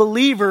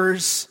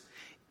unbelievers,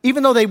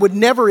 even though they would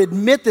never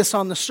admit this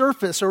on the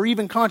surface or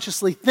even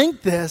consciously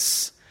think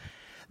this,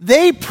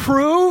 they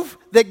prove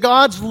that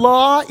God's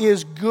law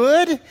is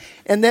good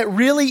and that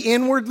really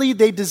inwardly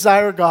they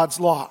desire God's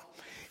law.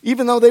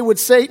 Even though they would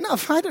say, no,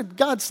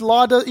 God's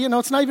law,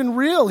 it's not even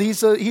real.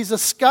 He's a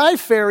sky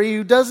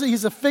fairy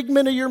he's a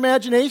figment of your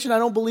imagination. I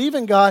don't believe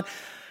in God.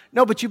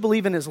 No, but you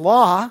believe in His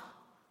law.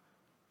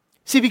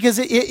 See, because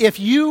if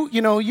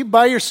you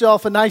buy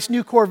yourself a nice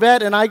new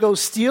Corvette and I go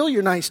steal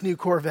your nice new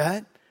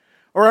Corvette,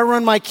 or I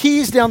run my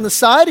keys down the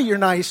side of your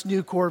nice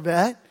new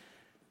Corvette,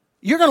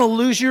 you're going to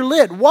lose your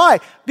lid.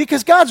 Why?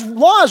 Because God's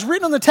law is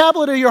written on the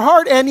tablet of your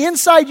heart, and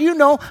inside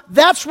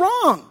that's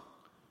wrong.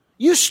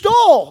 You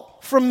stole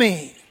from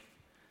me.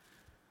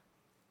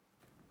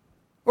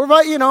 Or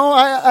if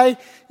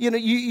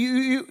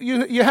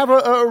you have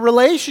a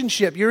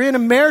relationship, you're in a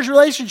marriage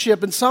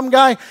relationship, and some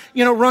guy,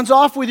 runs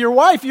off with your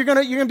wife, you're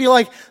gonna be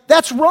like,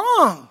 that's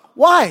wrong.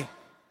 Why?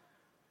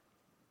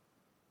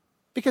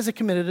 Because it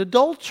committed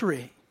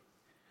adultery.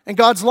 And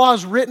God's law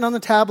is written on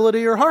the tablet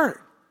of your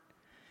heart.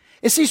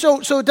 You see, so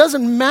it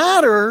doesn't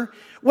matter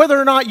whether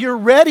or not you're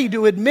ready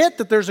to admit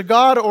that there's a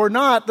God or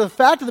not. The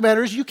fact of the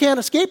matter is you can't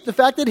escape the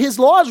fact that His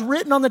law is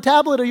written on the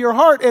tablet of your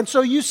heart. And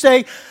so you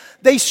say,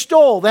 they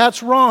stole,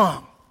 that's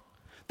wrong.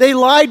 They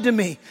lied to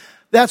me,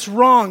 that's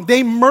wrong.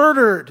 They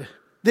murdered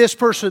this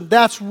person,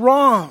 that's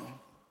wrong.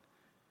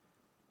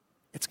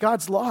 It's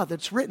God's law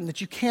that's written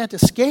that you can't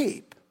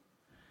escape,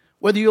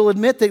 whether you'll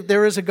admit that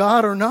there is a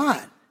God or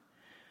not.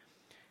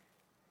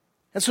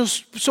 And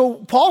so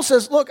Paul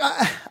says, look,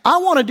 I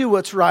want to do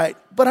what's right,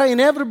 but I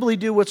inevitably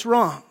do what's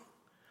wrong.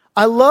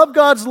 I love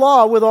God's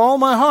law with all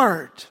my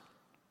heart,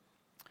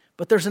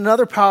 but there's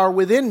another power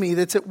within me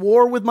that's at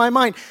war with my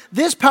mind.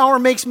 This power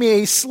makes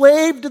me a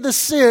slave to the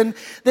sin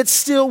that's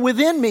still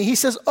within me. He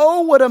says,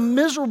 oh, what a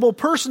miserable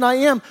person I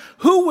am.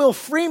 Who will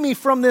free me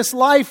from this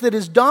life that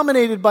is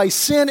dominated by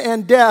sin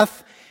and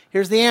death?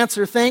 Here's the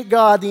answer. Thank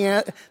God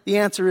the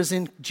answer is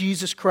in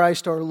Jesus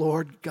Christ our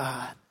Lord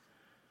God.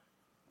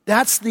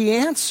 That's the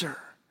answer.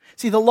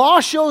 See, the law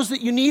shows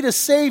that you need a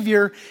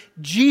Savior.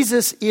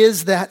 Jesus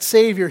is that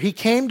Savior. He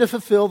came to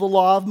fulfill the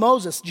law of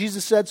Moses.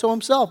 Jesus said so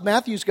himself.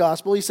 Matthew's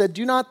gospel, he said,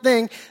 do not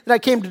think that I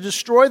came to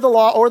destroy the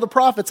law or the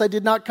prophets. I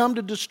did not come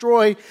to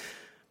destroy,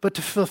 but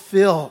to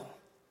fulfill.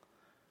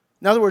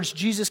 In other words,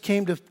 Jesus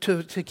came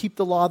to keep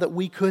the law that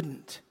we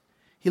couldn't.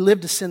 He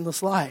lived a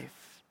sinless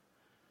life.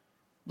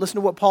 Listen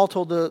to what Paul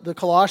told the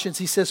Colossians.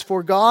 He says,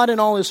 for God in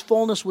all his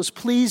fullness was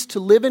pleased to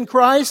live in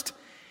Christ,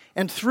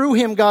 and through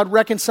him, God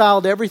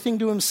reconciled everything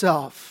to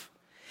himself.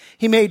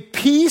 He made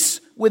peace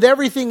with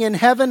everything in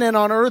heaven and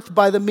on earth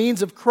by the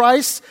means of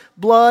Christ's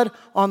blood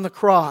on the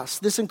cross.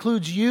 This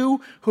includes you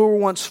who were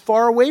once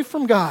far away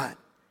from God.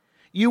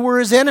 You were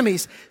his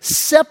enemies,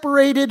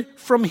 separated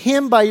from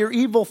him by your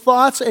evil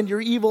thoughts and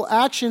your evil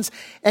actions,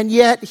 and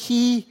yet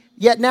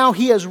now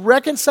he has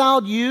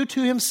reconciled you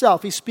to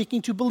himself. He's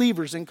speaking to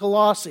believers in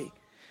Colossae.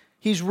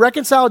 He's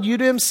reconciled you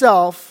to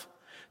himself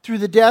through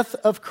the death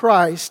of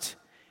Christ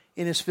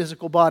in his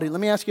physical body.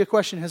 Let me ask you a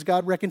question. Has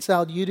God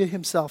reconciled you to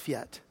himself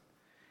yet?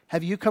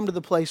 Have you come to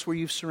the place where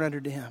you've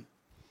surrendered to him?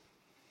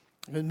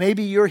 And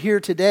maybe you're here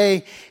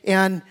today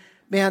and,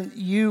 man,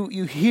 you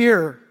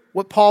hear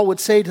what Paul would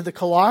say to the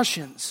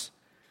Colossians.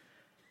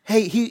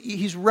 Hey,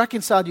 he's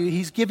reconciled you.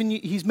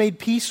 He's made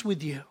peace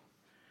with you.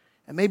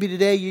 And maybe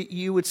today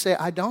you would say,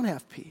 I don't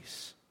have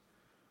peace.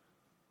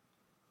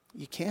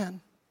 You can.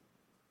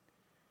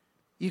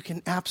 You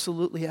can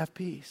absolutely have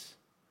peace.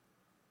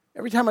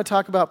 Every time I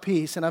talk about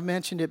peace, and I've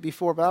mentioned it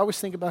before, but I always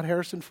think about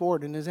Harrison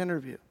Ford in his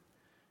interview.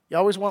 You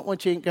always want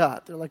what you ain't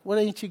got. They're like, what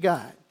ain't you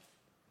got?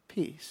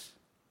 Peace.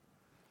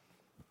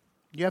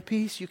 You have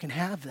peace? You can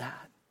have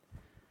that.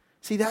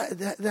 See,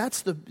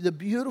 that's the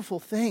beautiful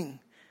thing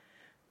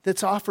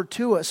that's offered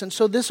to us. And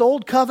so this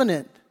old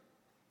covenant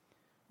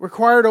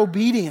required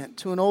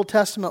obedience to an Old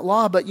Testament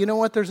law, but you know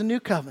what? There's a new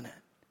covenant.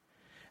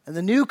 And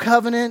the new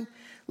covenant,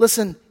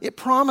 listen, it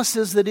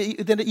promises that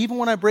even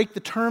when I break the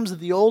terms of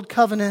the old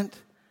covenant,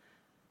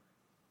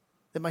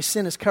 that my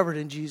sin is covered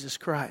in Jesus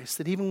Christ.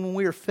 That even when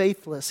we are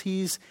faithless,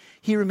 He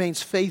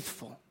remains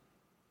faithful.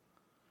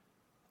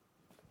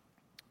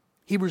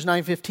 Hebrews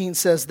 9:15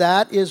 says,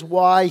 that is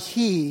why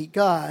He,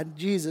 God,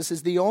 Jesus,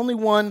 is the only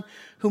one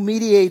who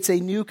mediates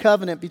a new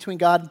covenant between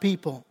God and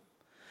people,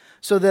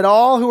 so that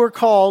all who are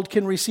called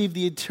can receive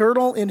the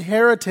eternal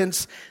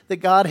inheritance that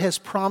God has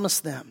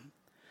promised them.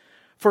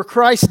 For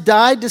Christ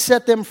died to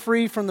set them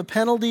free from the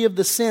penalty of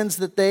the sins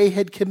that they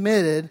had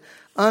committed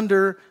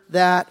under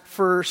that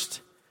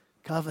first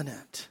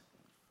covenant.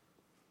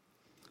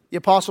 The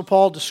Apostle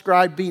Paul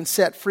described being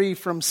set free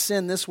from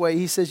sin this way.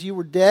 He says, you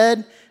were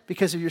dead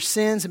because of your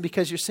sins and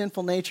because your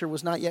sinful nature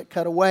was not yet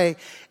cut away.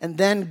 And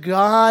then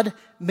God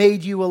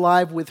made you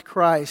alive with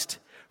Christ,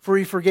 for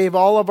He forgave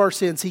all of our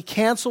sins. He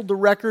canceled the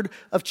record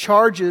of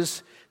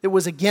charges that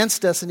was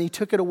against us, and He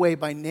took it away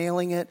by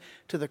nailing it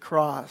to the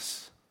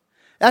cross.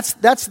 That's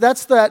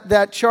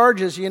that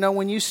charges, you know,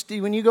 when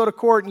you go to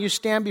court and you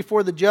stand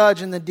before the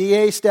judge and the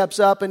DA steps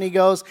up and he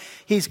goes,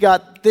 he's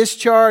got this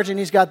charge and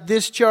he's got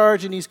this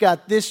charge and he's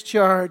got this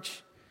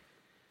charge.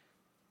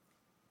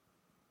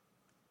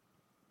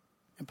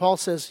 And Paul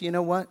says, you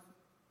know what?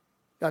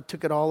 God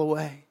took it all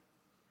away.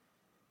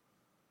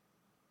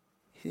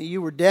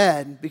 You were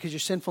dead because your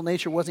sinful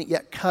nature wasn't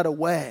yet cut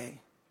away,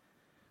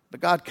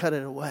 but God cut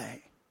it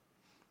away.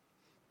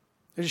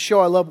 There's a show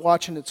I love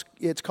watching.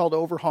 It's called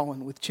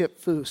Overhauling with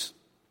Chip Foose.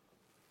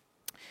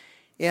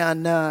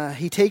 And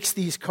he takes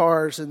these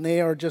cars, and they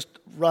are just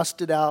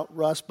rusted out,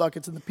 rust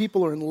buckets, and the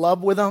people are in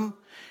love with them,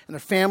 and their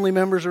family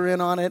members are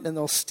in on it, and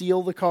they'll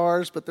steal the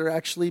cars, but they're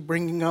actually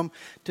bringing them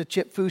to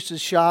Chip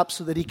Foose's shop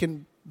so that he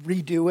can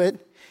redo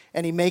it,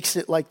 and he makes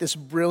it like this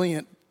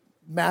brilliant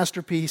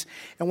masterpiece.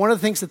 And one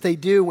of the things that they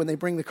do when they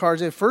bring the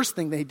cars in, first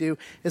thing they do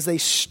is they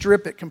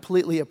strip it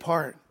completely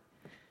apart.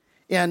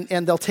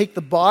 And they'll take the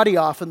body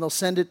off and they'll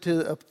send it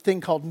to a thing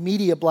called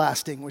media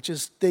blasting, which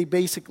is they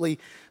basically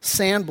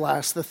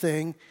sandblast the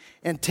thing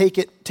and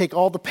take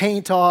all the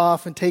paint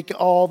off and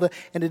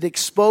and it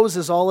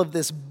exposes all of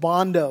this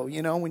Bondo,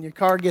 you know, when your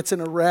car gets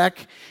in a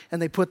wreck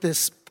and they put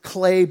this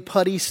clay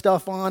putty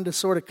stuff on to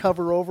sort of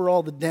cover over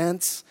all the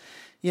dents,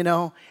 you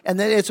know. And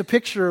then it's a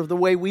picture of the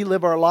way we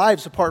live our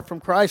lives apart from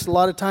Christ. A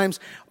lot of times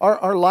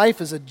our life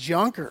is a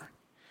junker.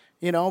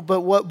 You know, but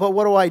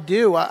what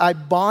do? I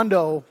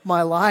Bondo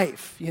my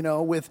life, you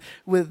know,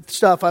 with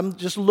stuff. I'm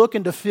just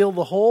looking to fill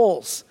the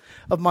holes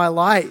of my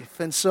life.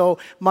 And so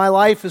my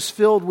life is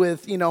filled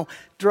with,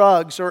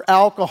 drugs or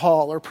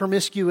alcohol or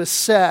promiscuous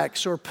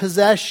sex or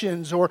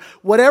possessions or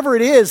whatever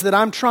it is that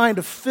I'm trying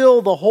to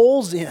fill the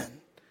holes in,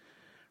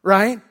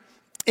 right?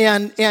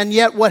 And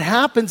yet what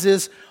happens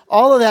is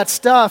all of that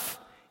stuff,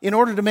 in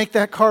order to make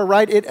that car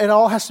right, it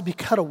all has to be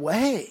cut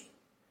away.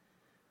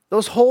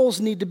 Those holes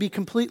need to be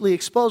completely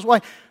exposed.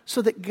 Why?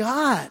 So that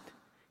God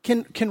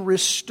can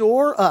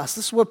restore us.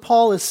 This is what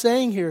Paul is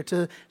saying here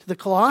to the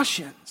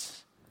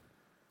Colossians.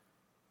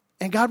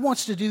 And God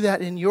wants to do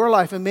that in your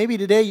life. And maybe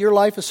today your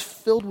life is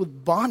filled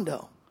with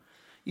bondo.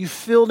 You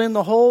filled in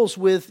the holes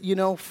with,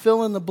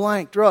 fill in the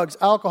blank, drugs,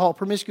 alcohol,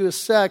 promiscuous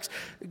sex,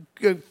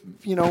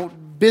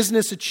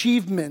 business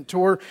achievement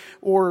or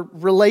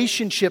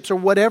relationships or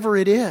whatever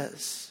it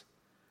is.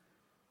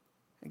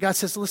 And God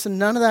says, listen,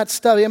 none of that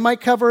stuff, it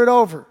might cover it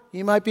over.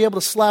 You might be able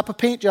to slap a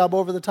paint job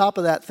over the top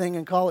of that thing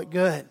and call it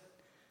good.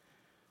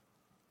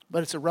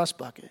 But it's a rust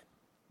bucket.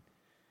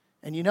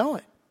 And you know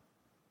it.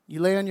 You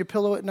lay on your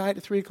pillow at night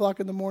at 3 o'clock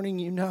in the morning,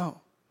 you know.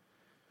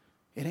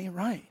 It ain't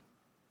right.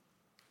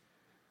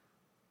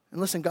 And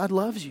listen, God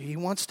loves you. He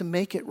wants to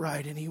make it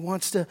right. And He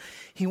wants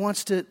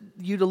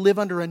you to live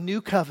under a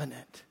new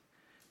covenant.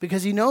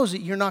 Because He knows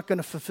that you're not going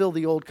to fulfill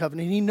the old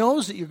covenant. He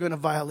knows that you're going to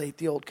violate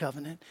the old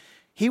covenant.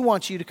 He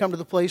wants you to come to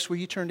the place where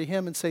you turn to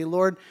Him and say,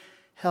 Lord,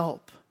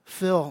 help,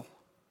 fill,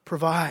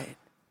 provide.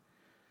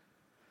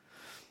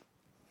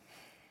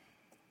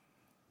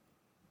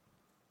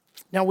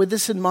 Now, with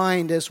this in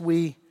mind, as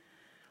we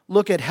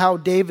look at how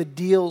David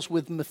deals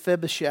with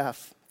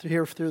Mephibosheth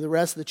through the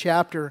rest of the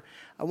chapter,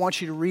 I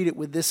want you to read it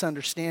with this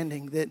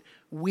understanding that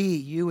we,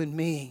 you and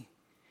me,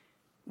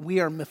 we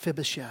are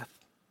Mephibosheth,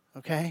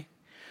 okay?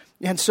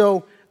 And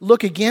so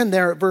look again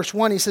there at verse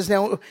 1. He says,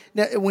 now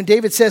when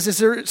David says, is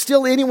there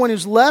still anyone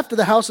who's left of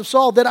the house of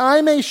Saul that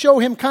I may show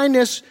him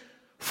kindness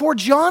for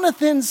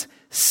Jonathan's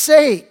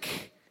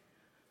sake?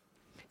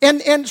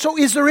 And so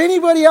is there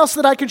anybody else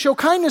that I can show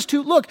kindness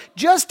to? Look,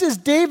 just as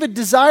David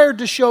desired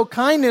to show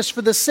kindness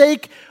for the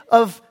sake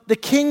of the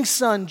king's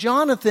son,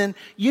 Jonathan,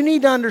 you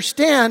need to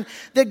understand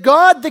that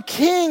God the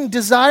king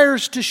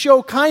desires to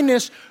show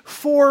kindness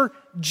for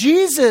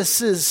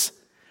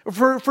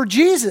for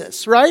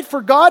Jesus, right?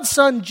 For God's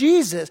son,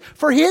 Jesus,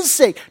 for His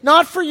sake,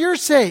 not for your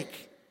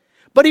sake.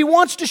 But He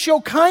wants to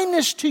show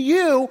kindness to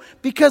you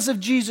because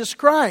of Jesus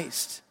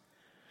Christ.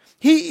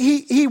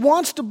 He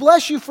wants to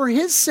bless you for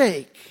His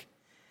sake.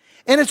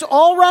 And it's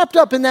all wrapped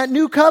up in that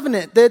new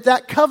covenant,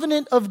 that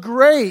covenant of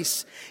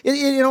grace.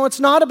 It's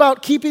not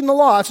about keeping the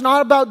law. It's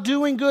not about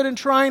doing good and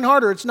trying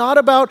harder. It's not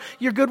about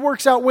your good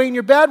works outweighing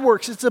your bad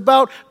works. It's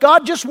about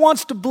God just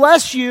wants to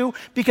bless you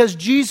because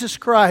Jesus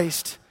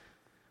Christ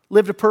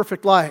lived a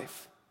perfect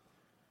life.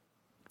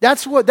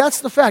 That's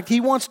the fact.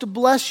 He wants to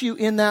bless you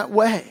in that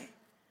way.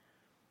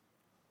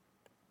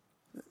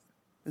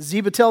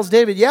 Ziba tells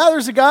David, yeah,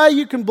 there's a guy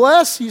you can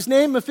bless. He's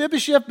named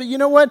Mephibosheth, but you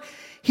know what?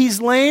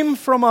 He's lame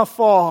from a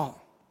fall.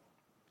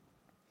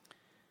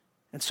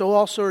 And so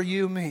also are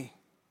you and me.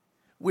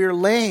 We're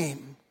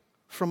lame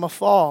from a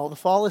fall. The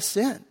fall is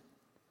sin.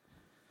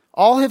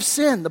 All have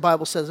sinned, the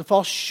Bible says, and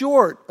fall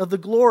short of the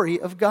glory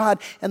of God.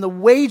 And the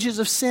wages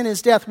of sin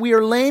is death. We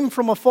are lame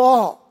from a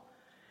fall.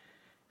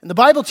 And the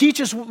Bible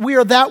teaches we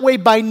are that way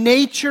by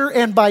nature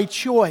and by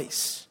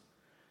choice.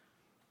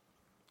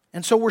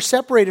 And so we're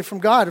separated from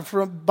God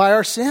by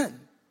our sin.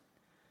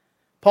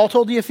 Paul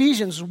told the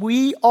Ephesians,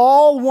 we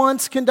all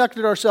once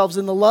conducted ourselves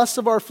in the lusts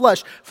of our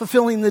flesh,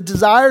 fulfilling the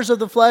desires of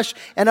the flesh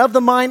and of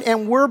the mind,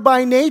 and we're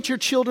by nature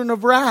children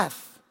of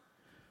wrath.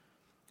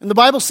 And the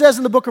Bible says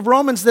in the book of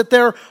Romans that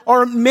there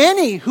are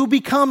many who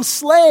become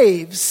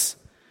slaves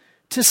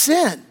to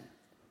sin.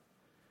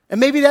 And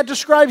maybe that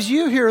describes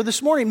you here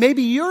this morning.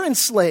 Maybe you're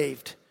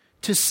enslaved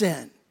to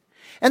sin.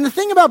 And the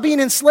thing about being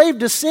enslaved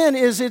to sin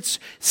is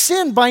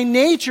sin by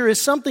nature is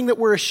something that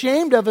we're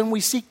ashamed of and we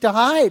seek to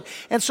hide.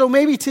 And so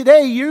maybe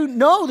today you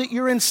know that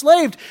you're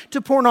enslaved to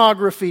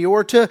pornography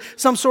or to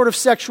some sort of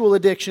sexual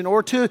addiction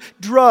or to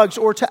drugs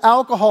or to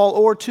alcohol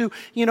or to,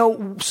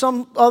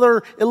 some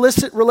other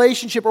illicit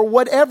relationship or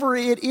whatever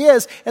it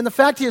is. And the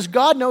fact is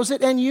God knows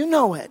it and you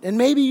know it. And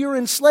maybe you're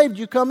enslaved.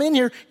 You come in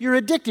here, you're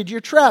addicted, you're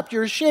trapped,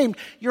 you're ashamed,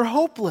 you're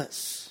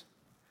hopeless.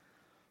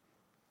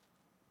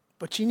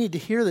 But you need to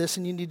hear this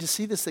and you need to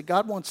see this, that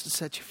God wants to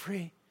set you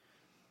free.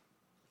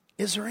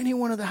 Is there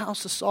anyone of the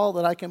house of Saul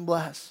that I can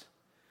bless?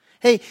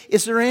 Hey,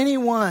 is there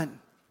anyone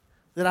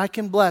that I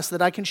can bless,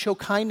 that I can show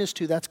kindness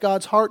to? That's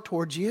God's heart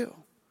towards you.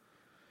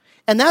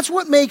 And that's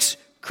what makes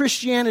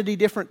Christianity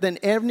different than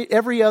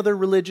every other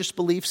religious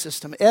belief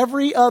system.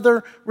 Every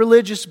other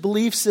religious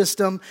belief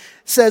system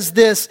says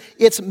this,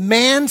 it's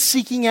man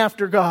seeking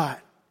after God.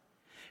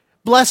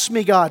 Bless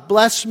me, God.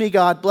 Bless me,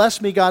 God.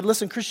 Bless me, God.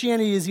 Listen,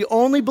 Christianity is the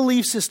only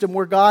belief system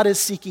where God is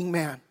seeking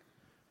man.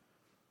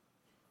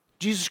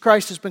 Jesus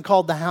Christ has been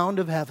called the Hound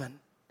of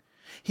Heaven.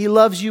 He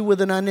loves you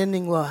with an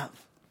unending love.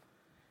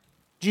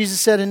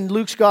 Jesus said in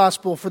Luke's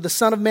Gospel, for the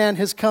Son of Man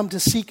has come to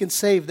seek and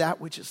save that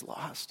which is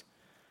lost.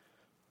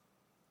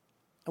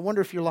 I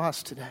wonder if you're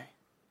lost today,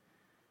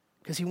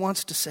 because He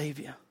wants to save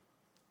you.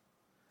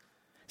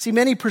 See,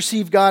 many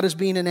perceive God as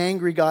being an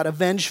angry God, a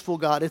vengeful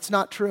God. It's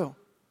not true.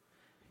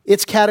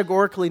 It's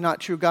categorically not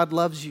true. God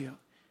loves you.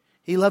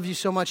 He loves you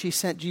so much, He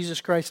sent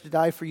Jesus Christ to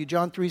die for you.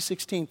 John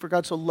 3:16, for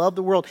God so loved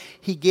the world,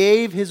 He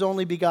gave His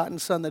only begotten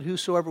Son, that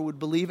whosoever would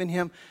believe in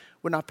Him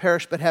would not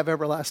perish but have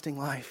everlasting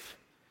life.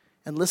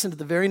 And listen to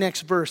the very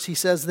next verse. He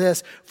says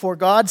this, for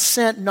God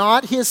sent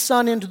not His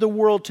Son into the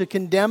world to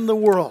condemn the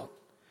world,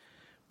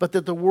 but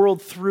that the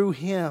world through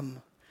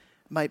Him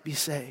might be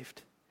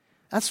saved.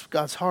 That's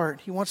God's heart.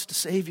 He wants to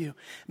save you.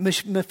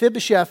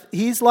 Mephibosheth,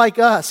 he's like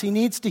us. He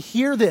needs to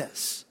hear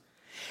this.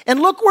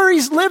 And look where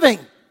he's living.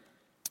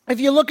 If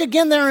you look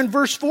again there in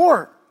verse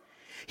 4,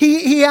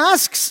 he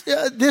asks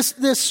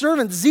this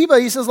servant, Ziba,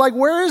 he says, like,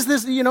 where is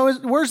this,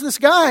 where's this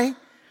guy?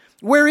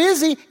 Where is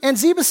he? And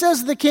Ziba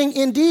says to the king,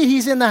 indeed,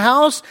 he's in the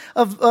house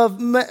of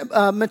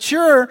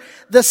Machir,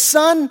 the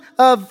son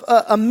of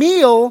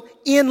Amiel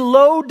in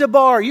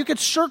Lo-Debar. You could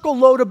circle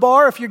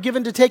Lo-Debar if you're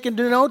given to take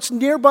into notes.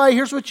 Nearby,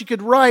 here's what you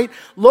could write.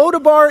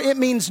 Lo-Debar, it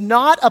means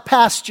not a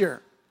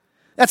pasture.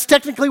 That's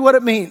technically what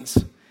it means.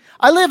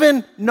 I live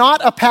in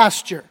not a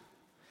pasture.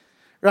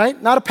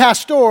 Right? Not a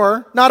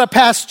pastor, not a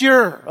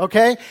pasture,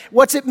 okay?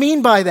 What's it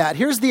mean by that?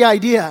 Here's the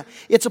idea.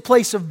 It's a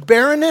place of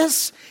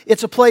barrenness.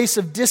 It's a place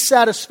of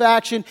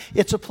dissatisfaction.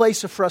 It's a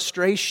place of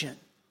frustration.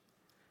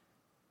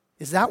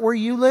 Is that where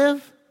you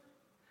live?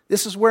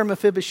 This is where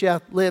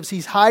Mephibosheth lives.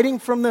 He's hiding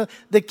from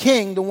the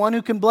king, the one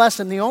who can bless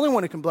him, the only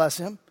one who can bless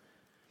him.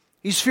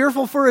 He's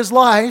fearful for his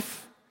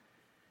life.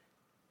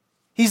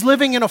 He's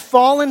living in a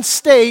fallen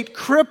state,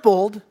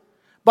 crippled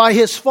by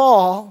his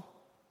fall.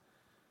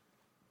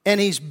 And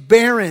he's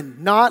barren,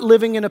 not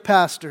living in a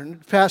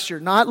pasture,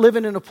 not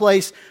living in a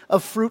place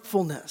of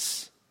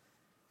fruitfulness.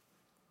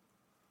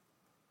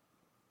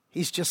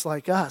 He's just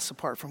like us,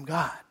 apart from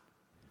God.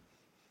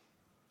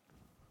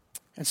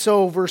 And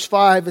so, verse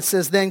 5, it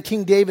says, then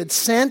King David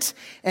sent,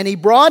 and he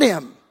brought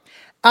him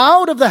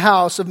out of the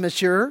house of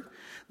Machir,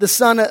 the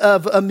son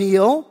of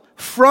Amiel,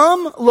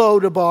 from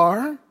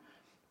Lo-Debar.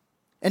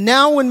 And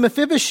now when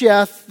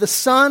Mephibosheth, the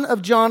son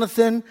of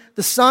Jonathan,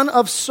 the son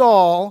of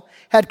Saul,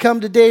 had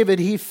come to David,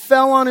 he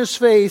fell on his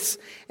face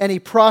and he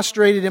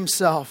prostrated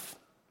himself.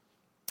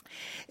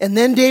 And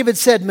then David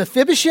said,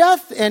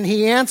 Mephibosheth? And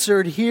he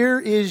answered, here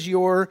is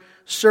your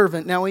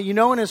servant. Now,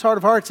 in his heart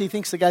of hearts, he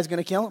thinks the guy's going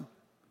to kill him.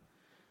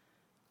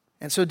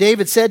 And so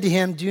David said to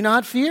him, do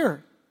not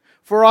fear,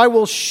 for I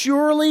will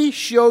surely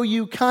show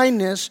you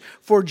kindness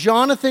for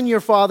Jonathan your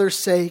father's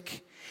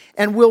sake,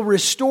 and will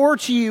restore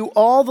to you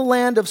all the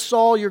land of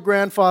Saul your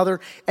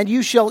grandfather, and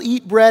you shall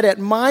eat bread at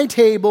my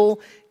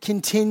table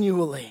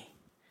continually.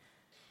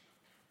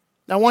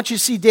 Now, I want you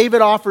to see David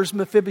offers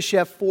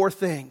Mephibosheth 4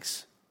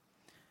 things.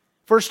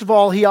 First of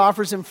all, he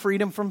offers him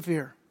freedom from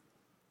fear.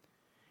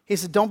 He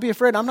said, don't be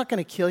afraid. I'm not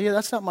going to kill you.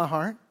 That's not my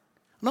heart.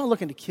 I'm not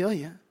looking to kill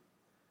you.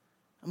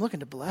 I'm looking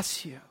to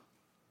bless you.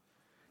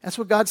 That's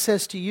what God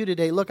says to you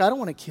today. Look, I don't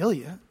want to kill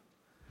you.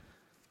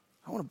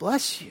 I want to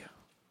bless you.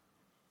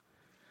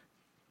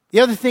 The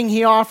other thing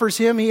he offers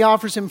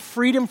him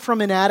freedom from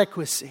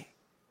inadequacy.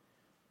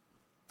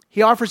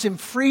 He offers him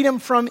freedom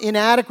from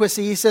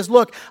inadequacy. He says,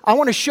 look, I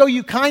want to show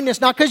you kindness,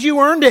 not because you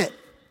earned it.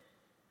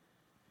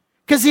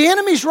 Because the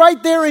enemy's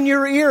right there in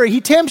your ear.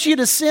 He tempts you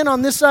to sin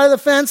on this side of the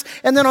fence,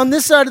 and then on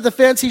this side of the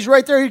fence, he's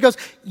right there. He goes,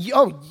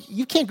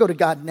 you can't go to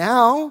God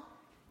now,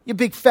 you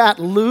big fat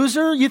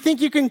loser. You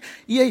think you can,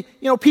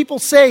 people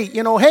say,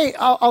 hey,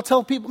 I'll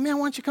tell people, man,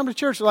 why don't you come to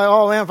church? They're like,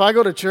 oh, man, if I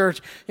go to church,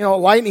 a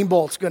lightning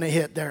bolt's going to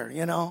hit there,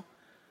 No,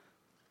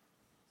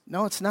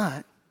 it's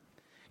not.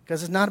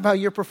 Because it's not about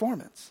your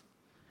performance.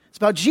 It's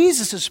about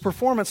Jesus'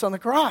 performance on the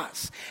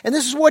cross. And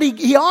this is what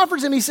he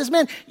offers him. He says,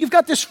 man, you've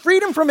got this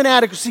freedom from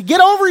inadequacy. Get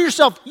over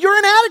yourself. You're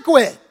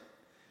inadequate.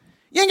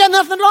 You ain't got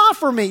nothing to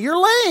offer me.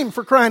 You're lame,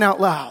 for crying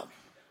out loud.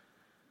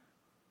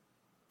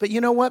 But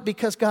you know what?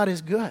 Because God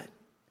is good.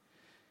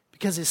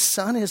 Because His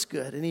Son is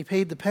good and He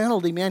paid the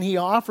penalty, man, He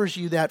offers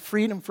you that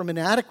freedom from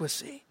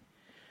inadequacy.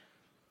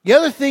 The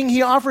other thing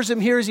He offers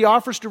him here is He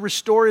offers to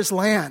restore his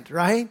land,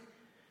 right?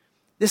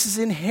 This is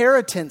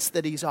inheritance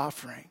that He's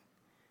offering.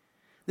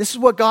 This is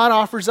what God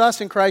offers us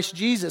in Christ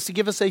Jesus, to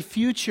give us a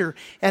future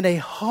and a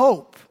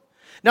hope.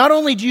 Not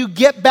only do you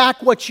get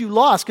back what you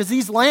lost, because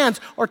these lands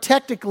are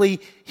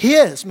technically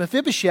his,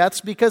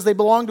 Mephibosheth's, because they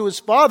belong to his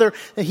father,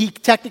 and he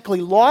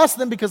technically lost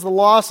them because of the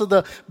loss of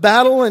the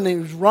battle, and he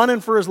was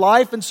running for his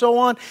life and so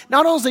on.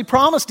 Not only does He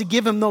promise to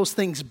give him those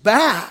things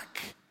back,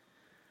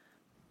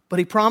 but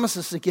He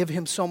promises to give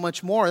him so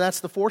much more. That's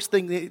the fourth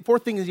thing. The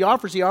fourth thing that He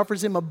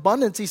offers him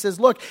abundance. He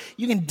says, look,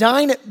 you can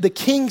dine at the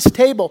king's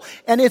table.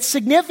 And it's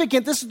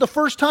significant. This is the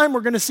first time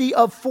we're going to see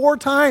of 4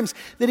 times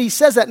that He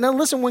says that. Now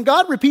listen, when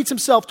God repeats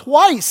Himself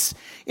twice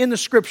in the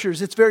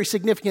scriptures, it's very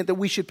significant that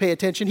we should pay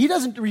attention. He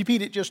doesn't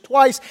repeat it just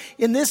twice.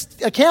 In this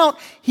account,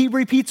 He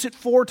repeats it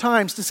 4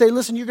 times to say,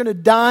 listen, you're going to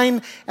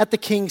dine at the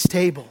king's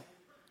table.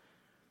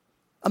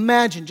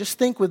 Imagine, just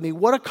think with me,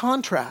 what a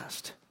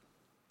contrast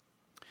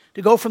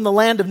to go from the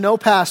land of no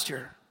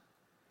pasture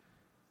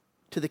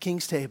to the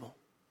king's table.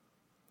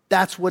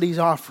 That's what He's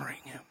offering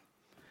him.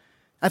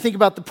 I think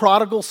about the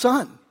prodigal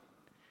son.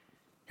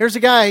 Here's a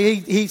guy,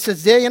 he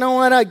says, yeah, you know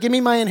what, give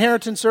me my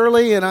inheritance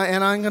early and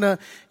I'm going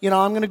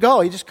to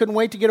go. He just couldn't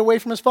wait to get away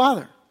from his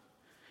father.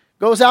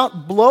 Goes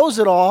out, blows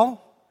it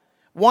all,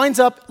 winds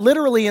up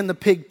literally in the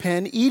pig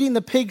pen, eating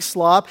the pig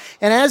slop,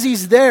 and as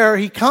he's there,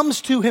 he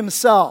comes to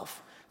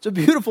himself. It's a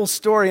beautiful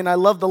story, and I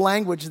love the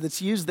language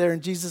that's used there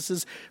in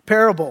Jesus'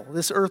 parable,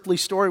 this earthly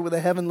story with a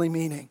heavenly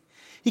meaning.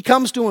 He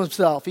comes to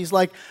himself. He's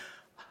like,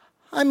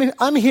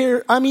 I'm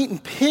here, I'm eating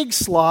pig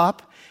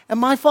slop, and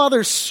my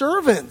father's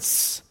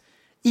servants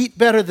eat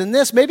better than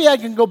this. Maybe I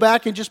can go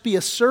back and just be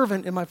a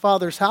servant in my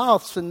father's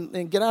house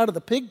and get out of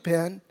the pig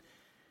pen.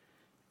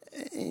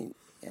 And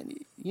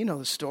you know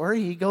the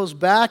story. He goes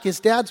back. His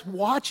dad's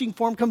watching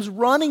for him, comes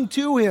running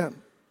to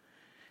him.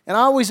 And I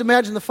always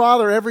imagine the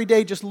father every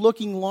day just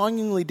looking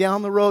longingly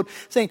down the road,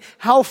 saying,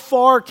 how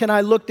far can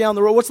I look down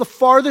the road? What's the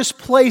farthest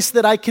place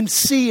that I can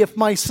see if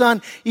my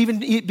son even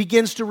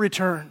begins to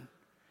return?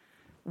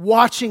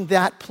 Watching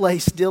that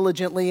place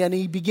diligently, and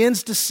he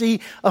begins to see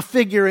a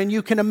figure, and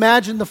you can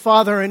imagine the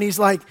father, and he's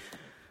like,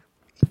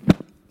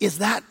 is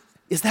that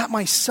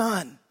my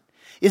son?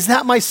 Is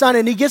that my son?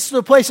 And he gets to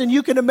the place, and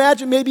you can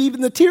imagine maybe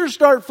even the tears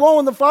start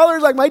flowing. The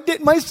father's like,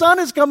 my son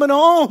is coming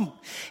home.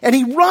 And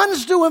he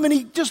runs to him, and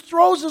he just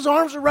throws his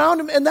arms around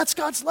him, and that's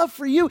God's love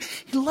for you.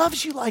 He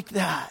loves you like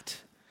that.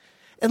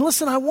 And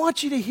listen, I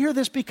want you to hear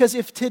this, because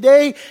if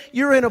today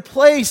you're in a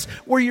place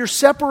where you're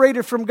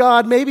separated from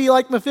God, maybe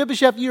like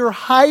Mephibosheth, you're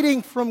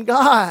hiding from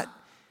God.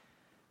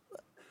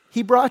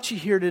 He brought you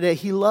here today.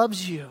 He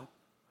loves you.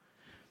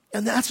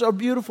 And that's our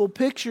beautiful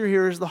picture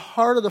here, is the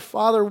heart of the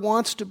Father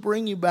wants to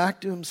bring you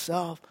back to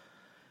himself.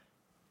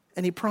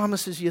 And he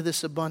promises you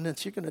this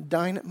abundance. You're going to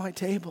dine at my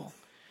table.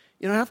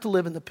 You don't have to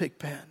live in the pig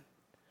pen.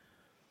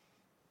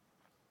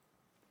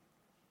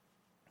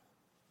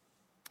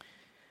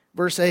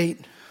 Verse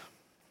 8.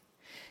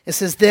 It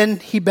says, then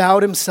he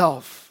bowed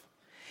himself,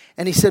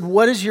 and he said,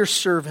 what is your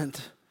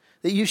servant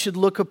that you should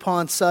look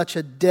upon such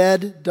a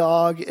dead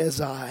dog as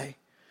I?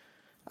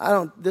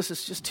 This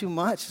is just too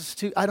much.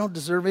 I don't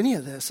deserve any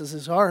of this, is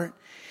his heart.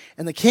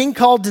 And the king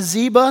called to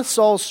Ziba,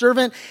 Saul's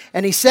servant,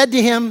 and he said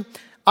to him,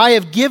 I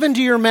have given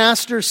to your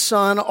master's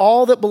son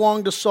all that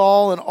belonged to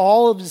Saul and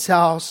all of his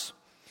house.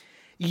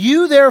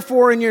 You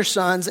therefore and your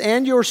sons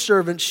and your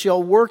servants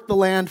shall work the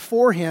land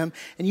for him,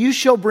 and you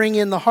shall bring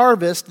in the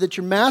harvest, that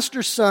your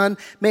master's son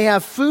may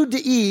have food to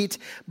eat.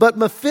 But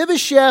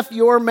Mephibosheth,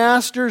 your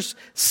master's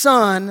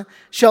son,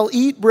 shall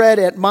eat bread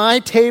at my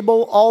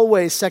table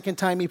always. Second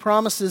time he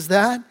promises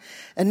that.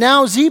 And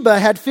now Ziba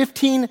had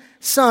 15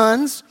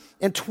 sons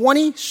and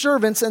 20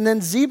 servants. And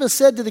then Ziba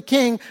said to the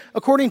king,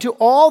 according to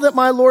all that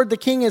my lord the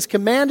king has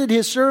commanded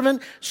his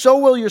servant, so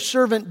will your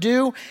servant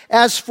do.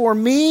 As for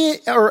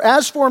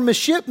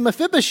Mephibosheth,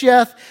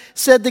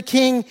 said the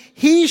king,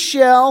 he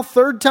shall,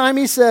 third time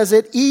he says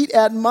it, eat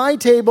at my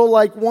table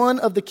like one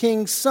of the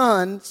king's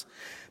sons.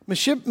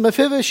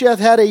 Mephibosheth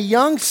had a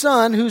young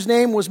son whose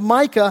name was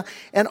Micah,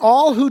 and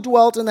all who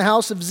dwelt in the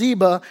house of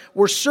Ziba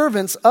were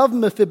servants of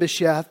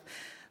Mephibosheth.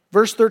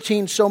 Verse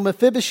 13, so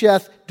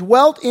Mephibosheth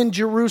dwelt in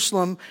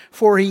Jerusalem,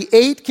 for he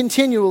ate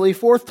continually,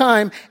 fourth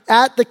time,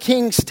 at the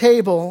king's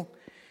table,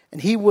 and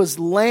he was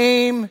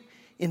lame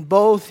in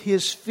both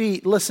his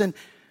feet. Listen,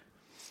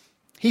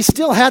 he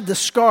still had the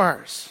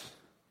scars.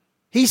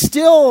 He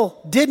still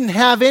didn't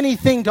have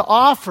anything to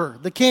offer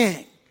the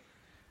king.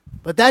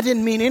 But that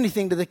didn't mean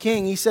anything to the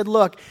king. He said,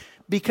 look,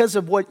 because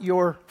of what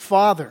your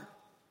father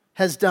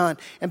has done,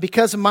 and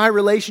because of my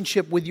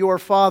relationship with your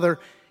father,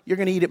 you're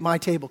going to eat at my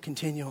table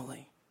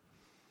continually.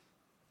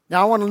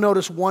 Now, I want to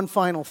notice one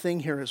final thing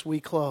here as we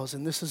close,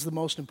 and this is the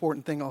most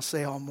important thing I'll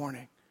say all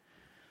morning.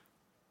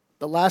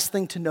 The last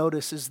thing to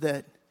notice is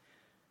that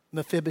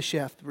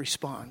Mephibosheth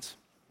responds.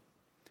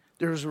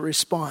 There's a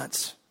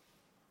response.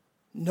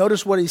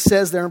 Notice what he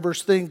says there in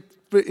verse 13.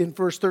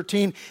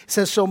 It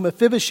says, so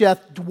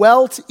Mephibosheth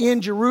dwelt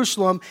in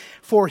Jerusalem,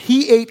 for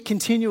he ate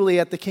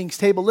continually at the king's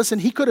table. Listen,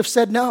 he could have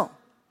said no.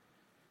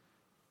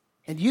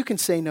 And you can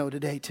say no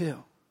today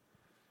too.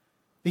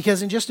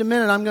 Because in just a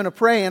minute, I'm going to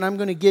pray and I'm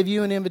going to give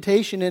you an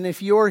invitation. And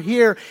if you're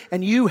here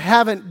and you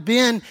haven't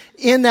been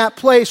in that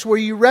place where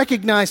you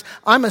recognize,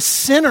 I'm a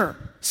sinner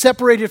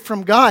separated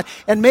from God.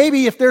 And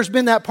maybe if there's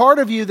been that part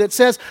of you that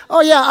says,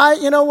 oh yeah,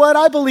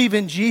 I believe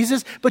in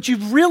Jesus. But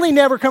you've really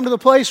never come to the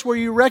place where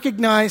you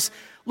recognize,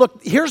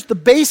 look, here's the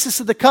basis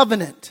of the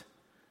covenant.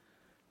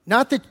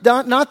 Not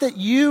that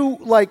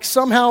you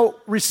somehow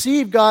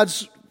receive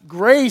God's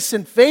grace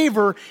and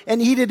favor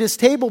and eat at his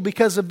table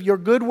because of your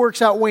good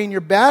works outweighing your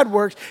bad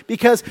works,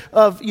 because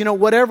of,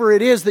 whatever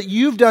it is that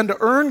you've done to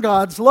earn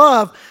God's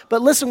love.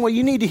 But listen, what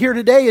you need to hear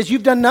today is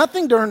you've done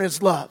nothing to earn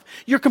his love.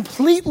 You're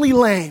completely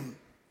lame.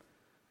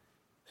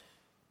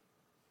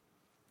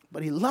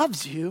 But he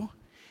loves you,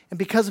 and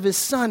because of his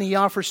son, he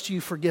offers to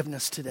you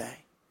forgiveness today.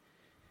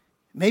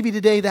 Maybe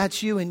today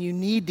that's you, and you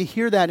need to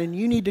hear that, and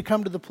you need to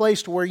come to the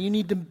place to where you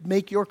need to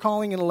make your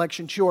calling and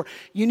election sure.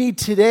 You need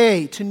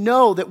today to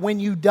know that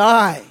when you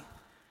die,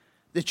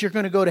 that you're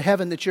going to go to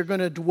heaven, that you're going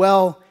to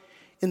dwell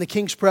in the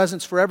king's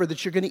presence forever,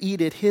 that you're going to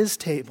eat at his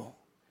table.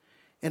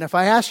 And if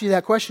I ask you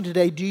that question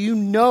today, do you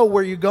know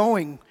where you're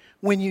going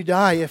when you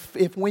die?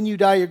 If when you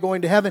die you're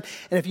going to heaven?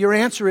 And if your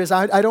answer is,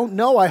 I don't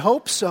know, I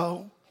hope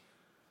so.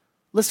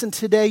 Listen,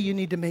 today you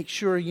need to make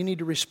sure you need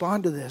to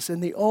respond to this.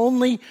 And the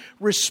only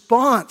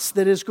response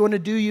that is going to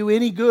do you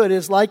any good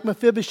is like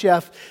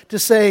Mephibosheth to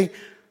say,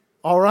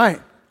 all right,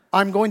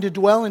 I'm going to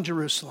dwell in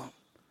Jerusalem.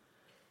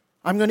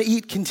 I'm going to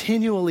eat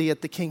continually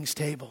at the king's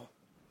table.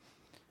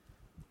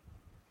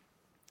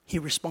 He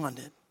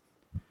responded.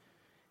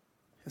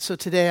 And so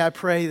today I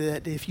pray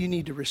that if you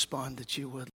need to respond, that you would.